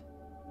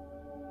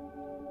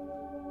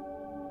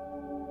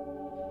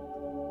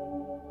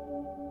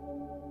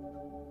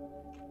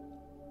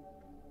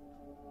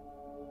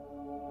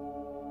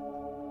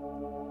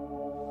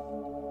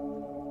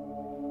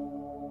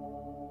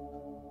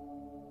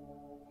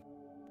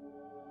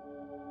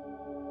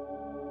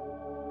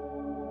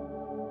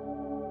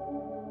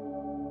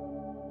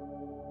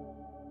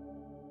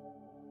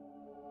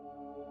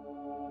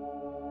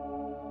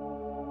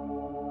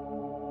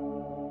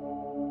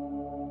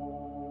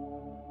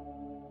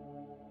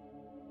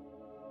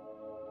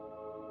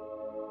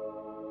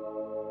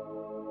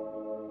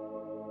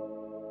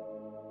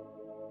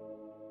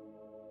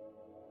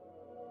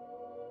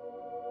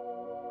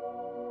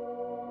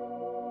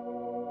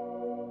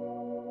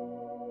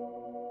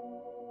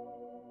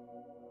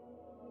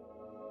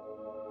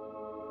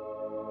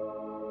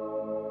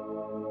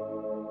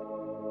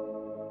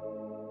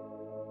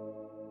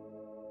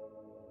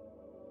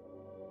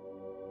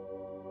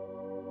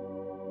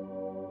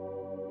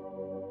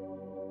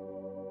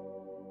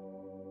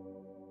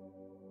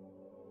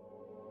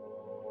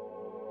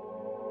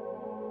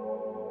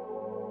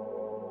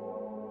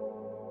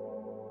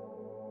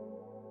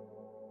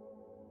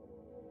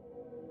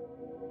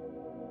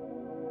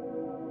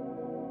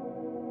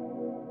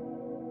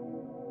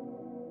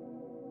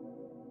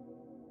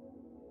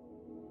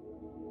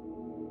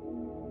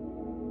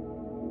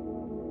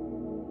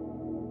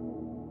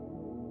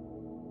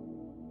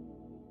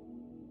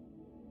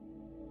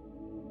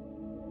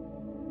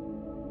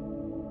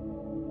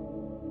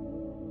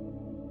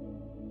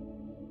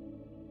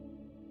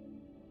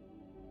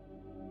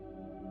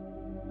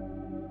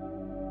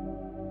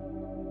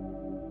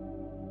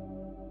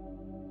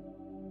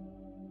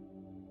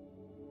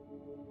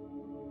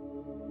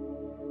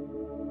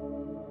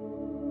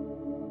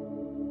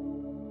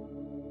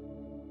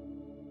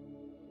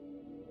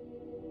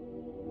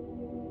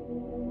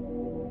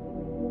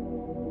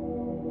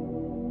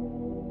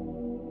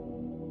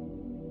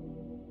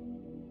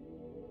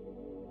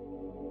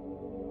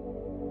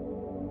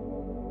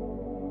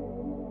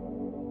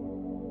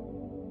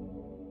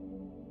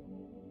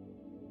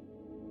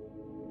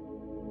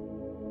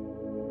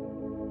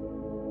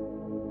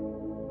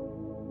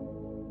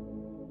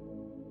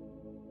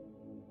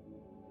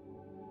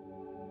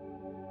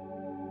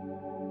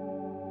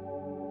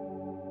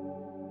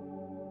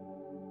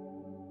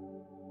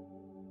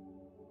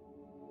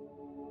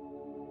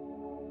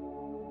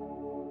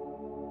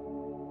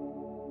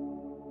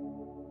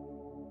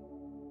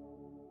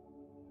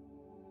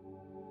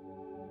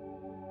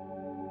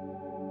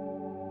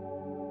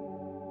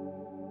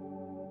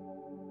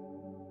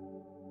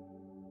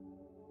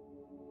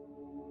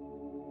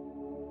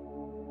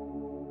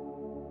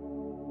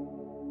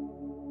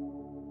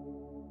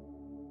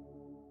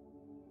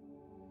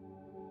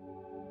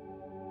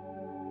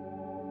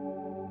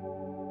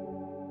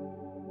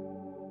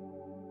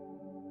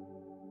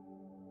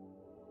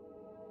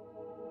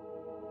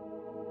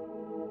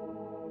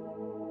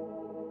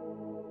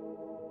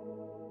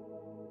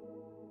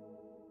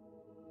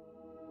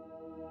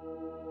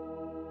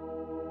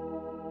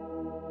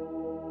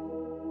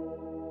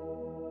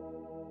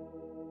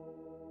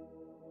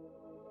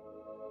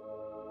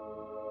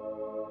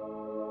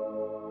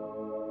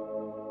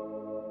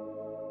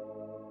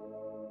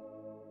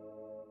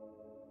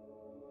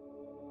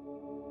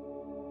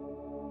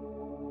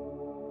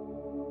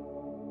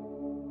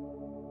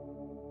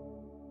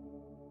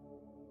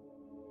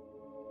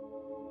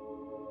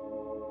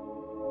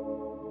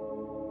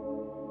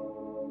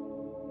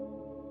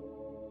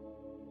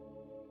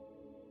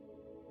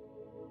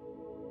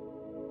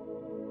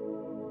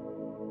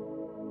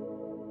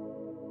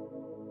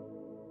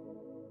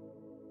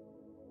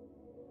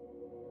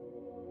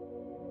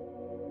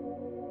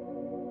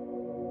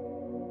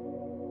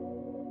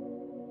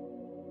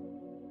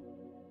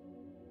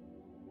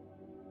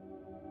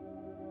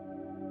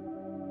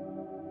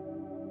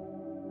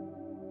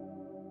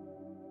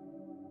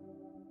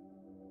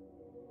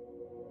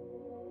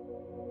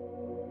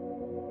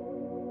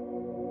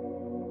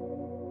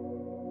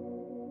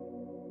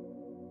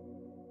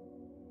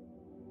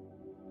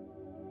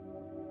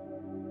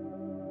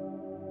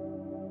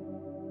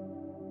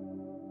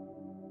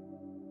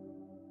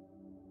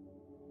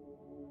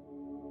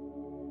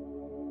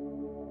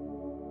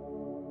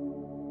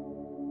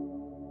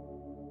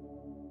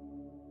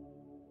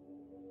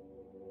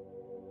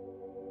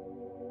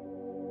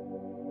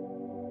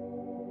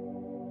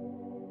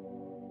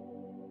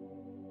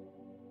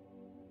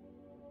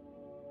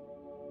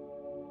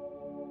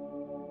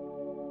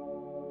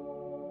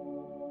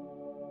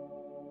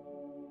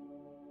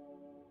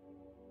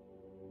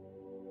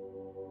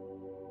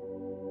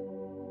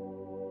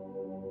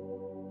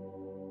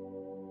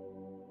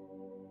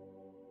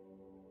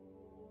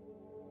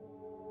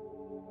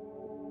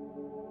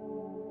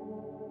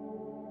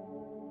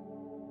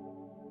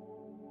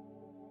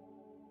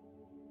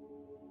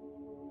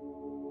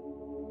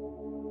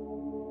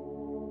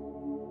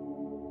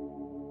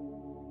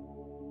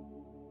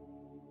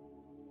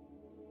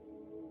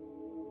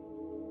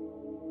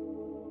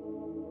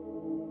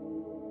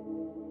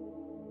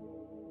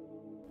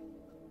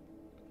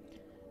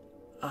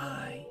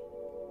 I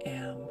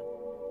am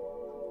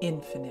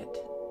infinite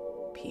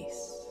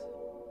peace.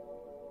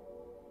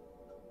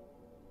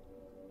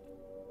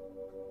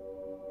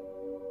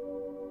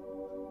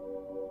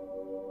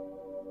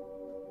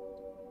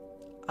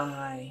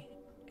 I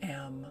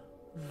am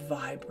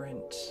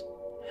vibrant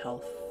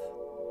health.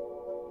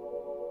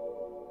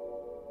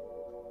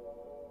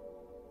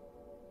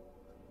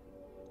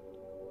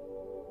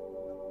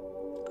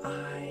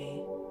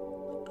 I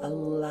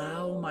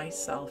allow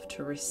myself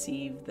to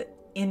receive the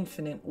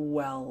infinite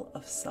well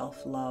of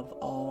self-love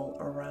all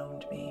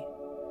around me.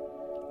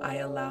 I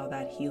allow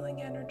that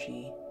healing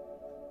energy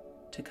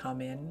to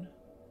come in,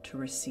 to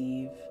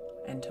receive,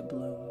 and to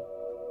bloom.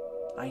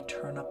 I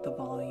turn up the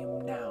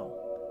volume now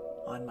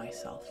on my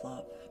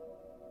self-love.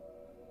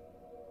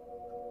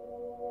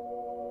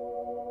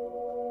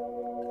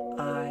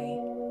 I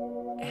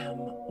am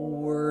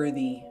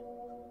worthy.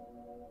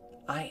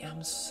 I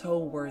am so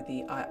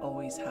worthy. I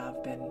always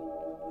have been.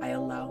 I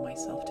allow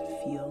myself to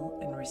feel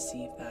and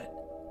receive that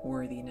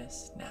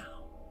worthiness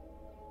now.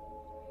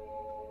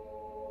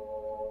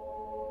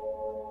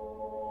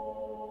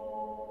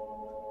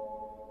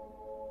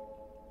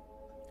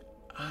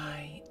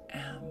 I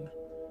am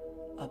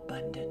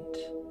abundant.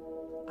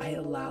 I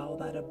allow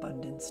that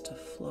abundance to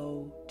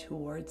flow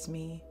towards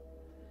me.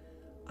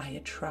 I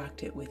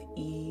attract it with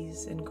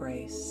ease and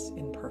grace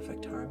in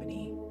perfect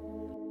harmony.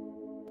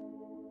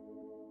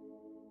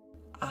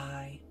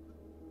 I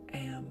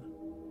am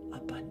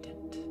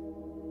abundant.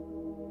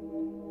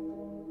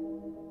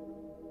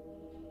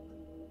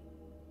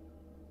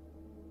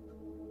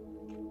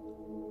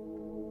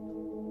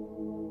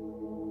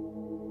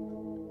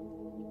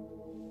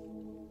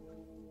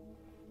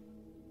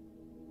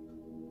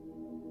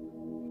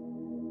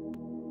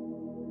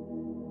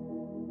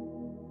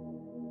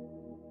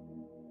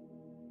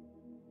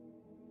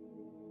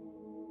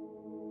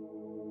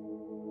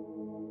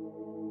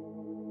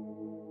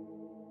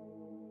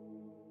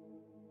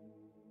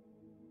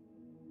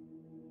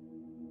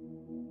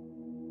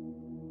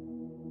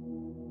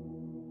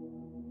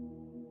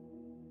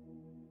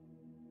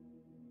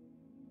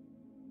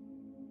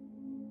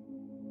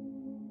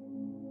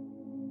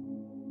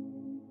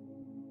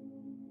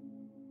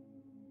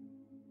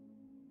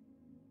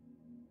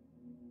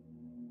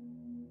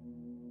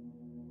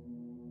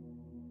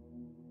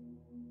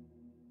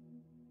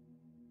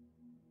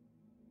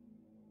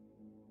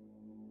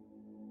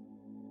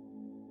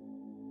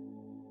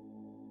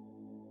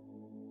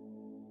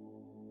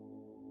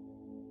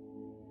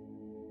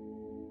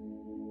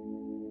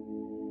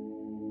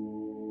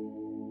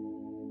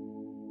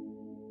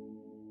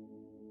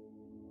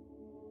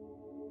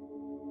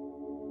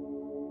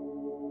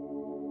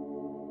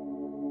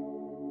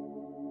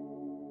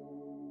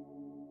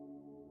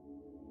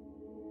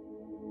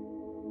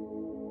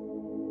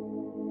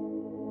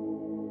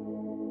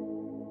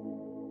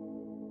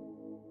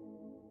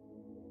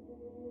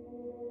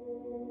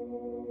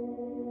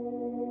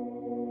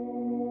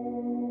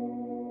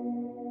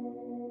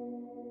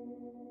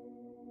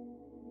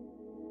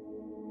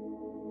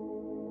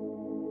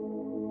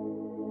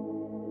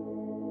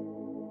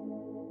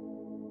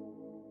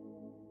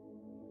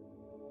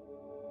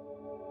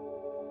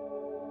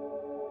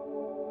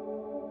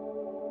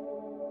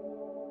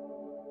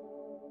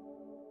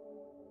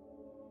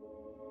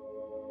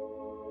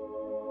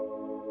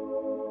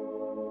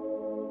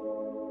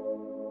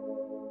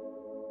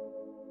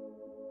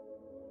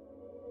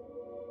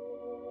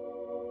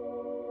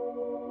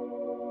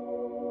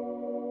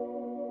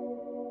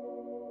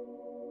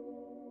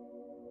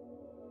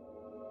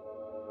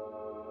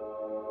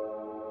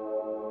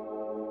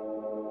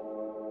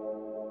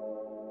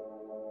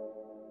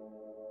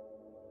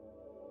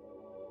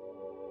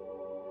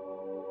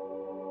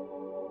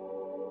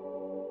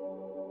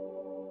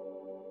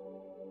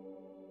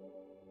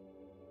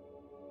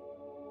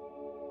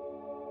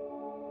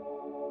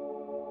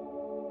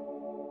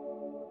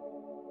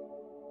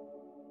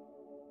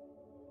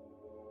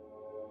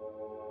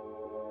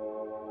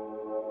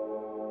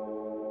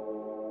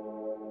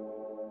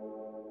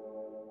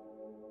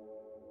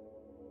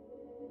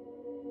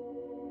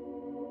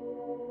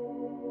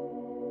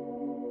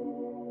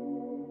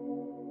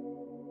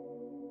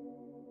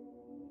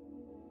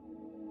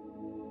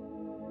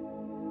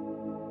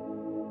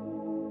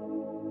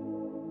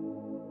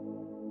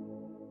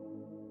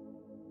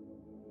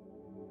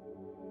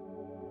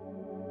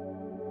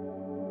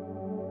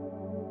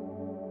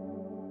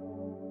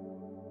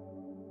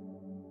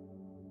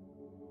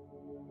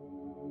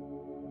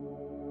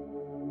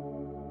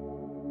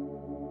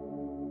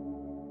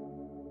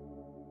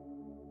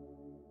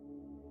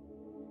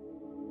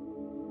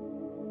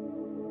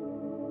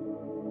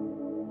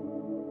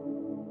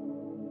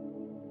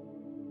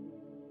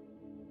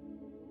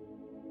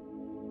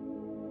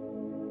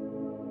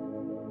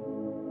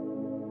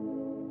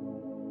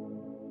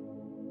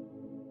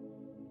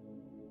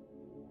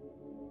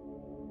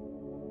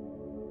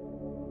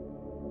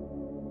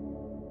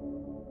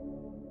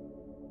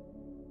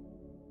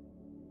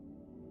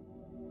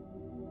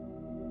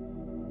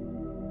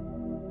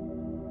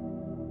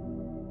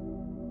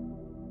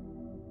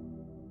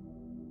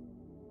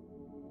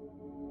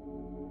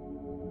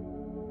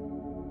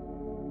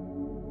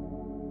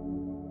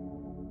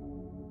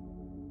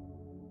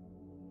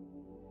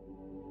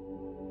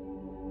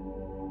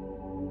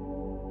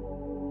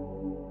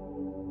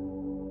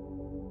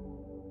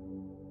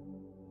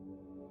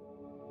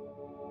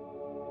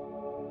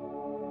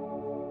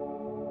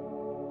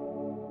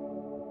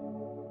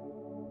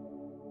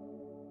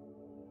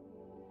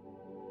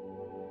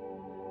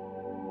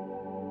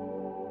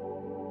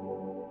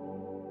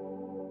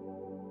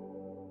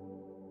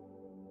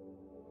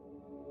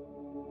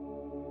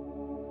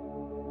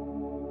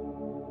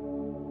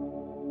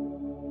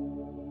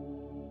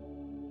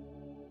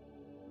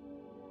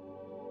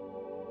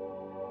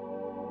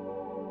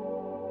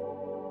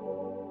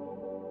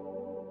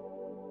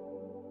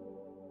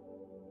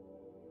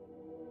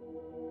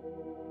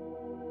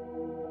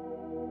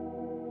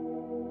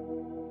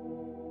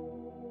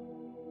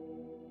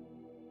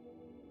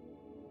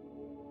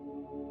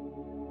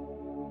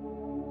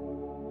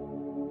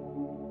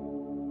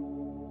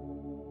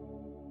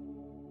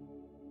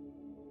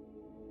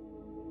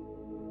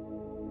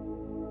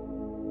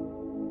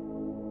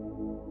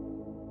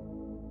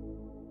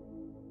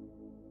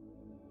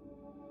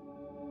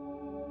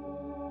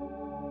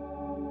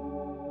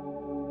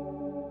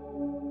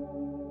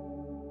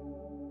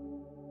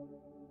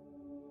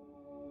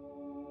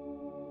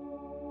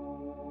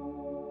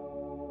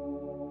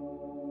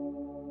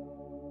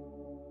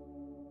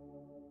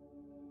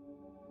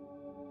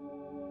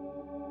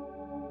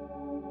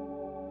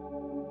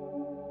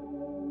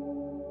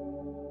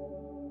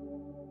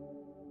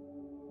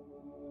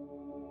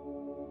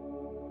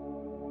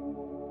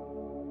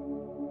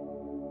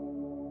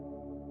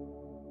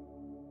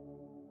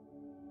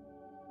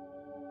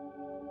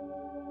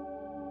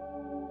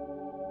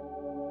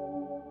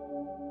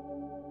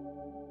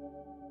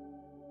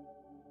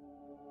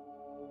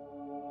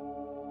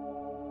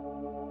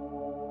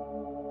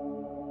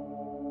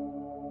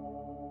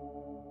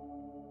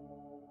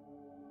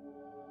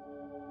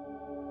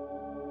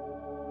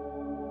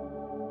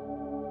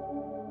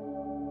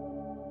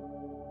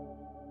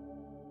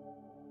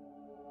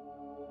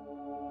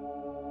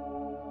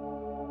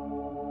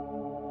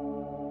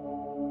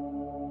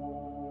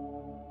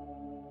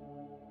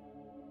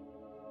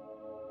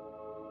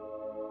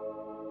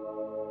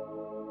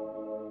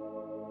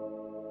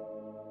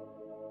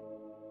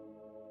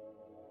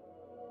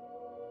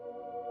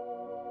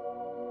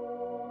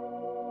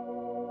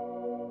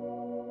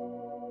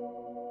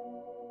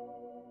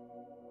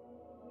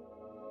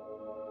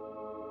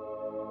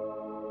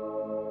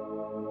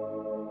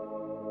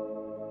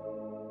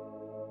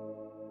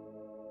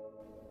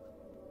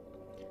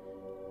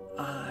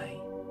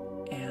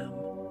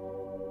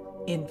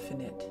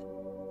 infinite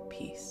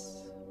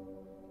peace.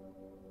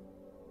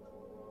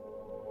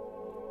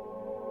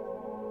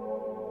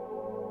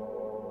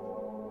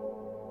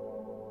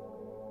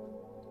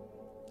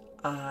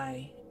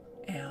 I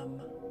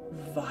am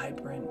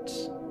vibrant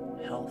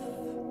health.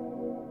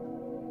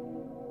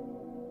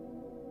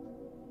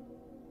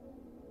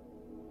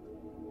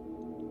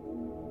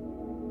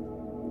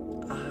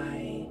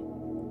 I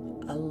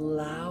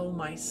allow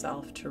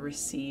myself to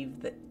receive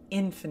the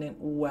infinite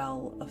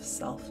well of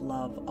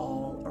self-love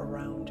all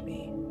around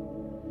me.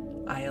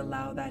 I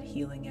allow that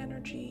healing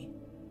energy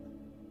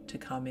to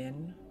come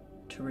in,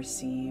 to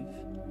receive,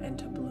 and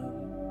to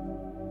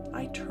bloom.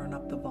 I turn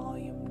up the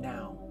volume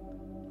now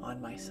on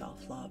my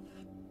self-love.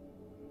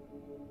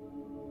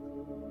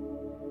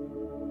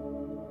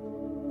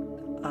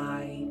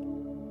 I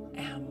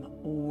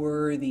am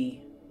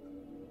worthy.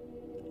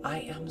 I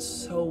am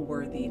so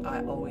worthy.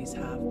 I always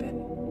have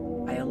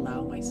been. I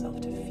allow myself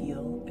to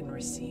feel and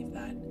receive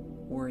that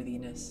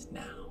worthiness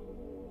now.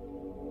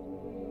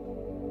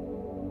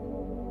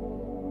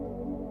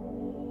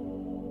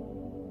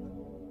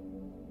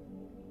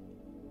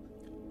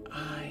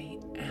 I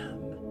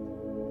am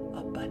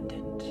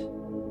abundant.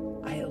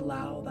 I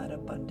allow that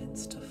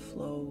abundance to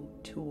flow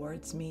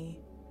towards me.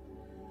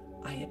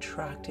 I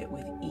attract it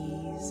with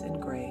ease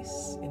and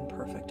grace in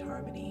perfect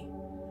harmony.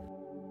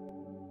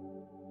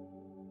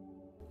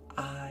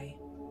 I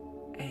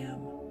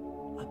am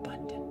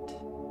abundant.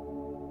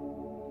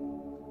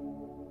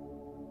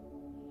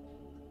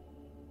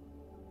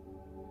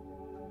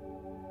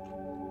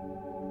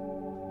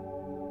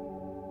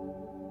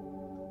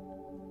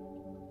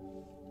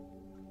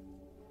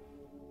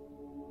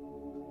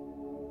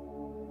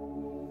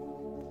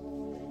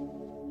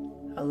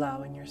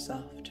 Allowing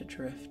yourself to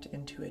drift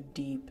into a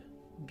deep,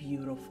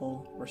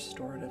 beautiful,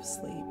 restorative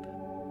sleep.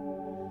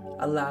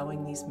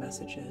 Allowing these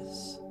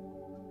messages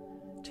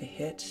to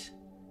hit,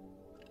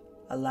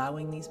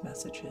 allowing these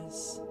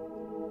messages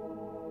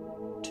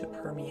to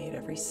permeate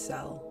every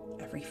cell,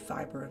 every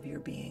fiber of your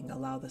being.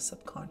 Allow the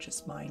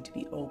subconscious mind to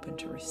be open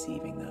to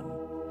receiving them.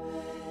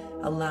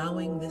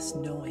 Allowing this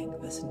knowing,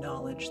 this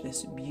knowledge,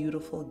 this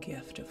beautiful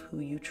gift of who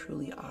you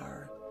truly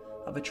are,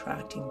 of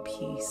attracting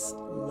peace,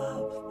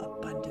 love,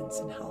 abundance,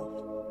 and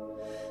health.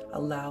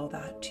 Allow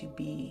that to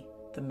be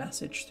the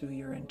message through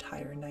your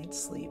entire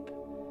night's sleep.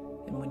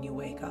 And when you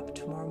wake up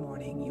tomorrow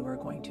morning, you are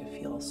going to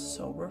feel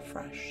so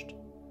refreshed,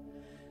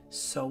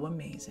 so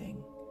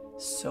amazing,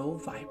 so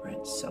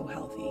vibrant, so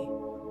healthy,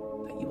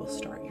 that you will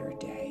start your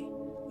day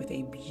with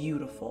a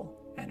beautiful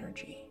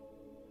energy.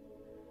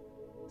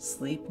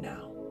 Sleep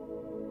now,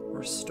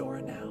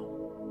 restore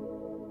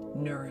now,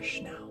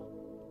 nourish now.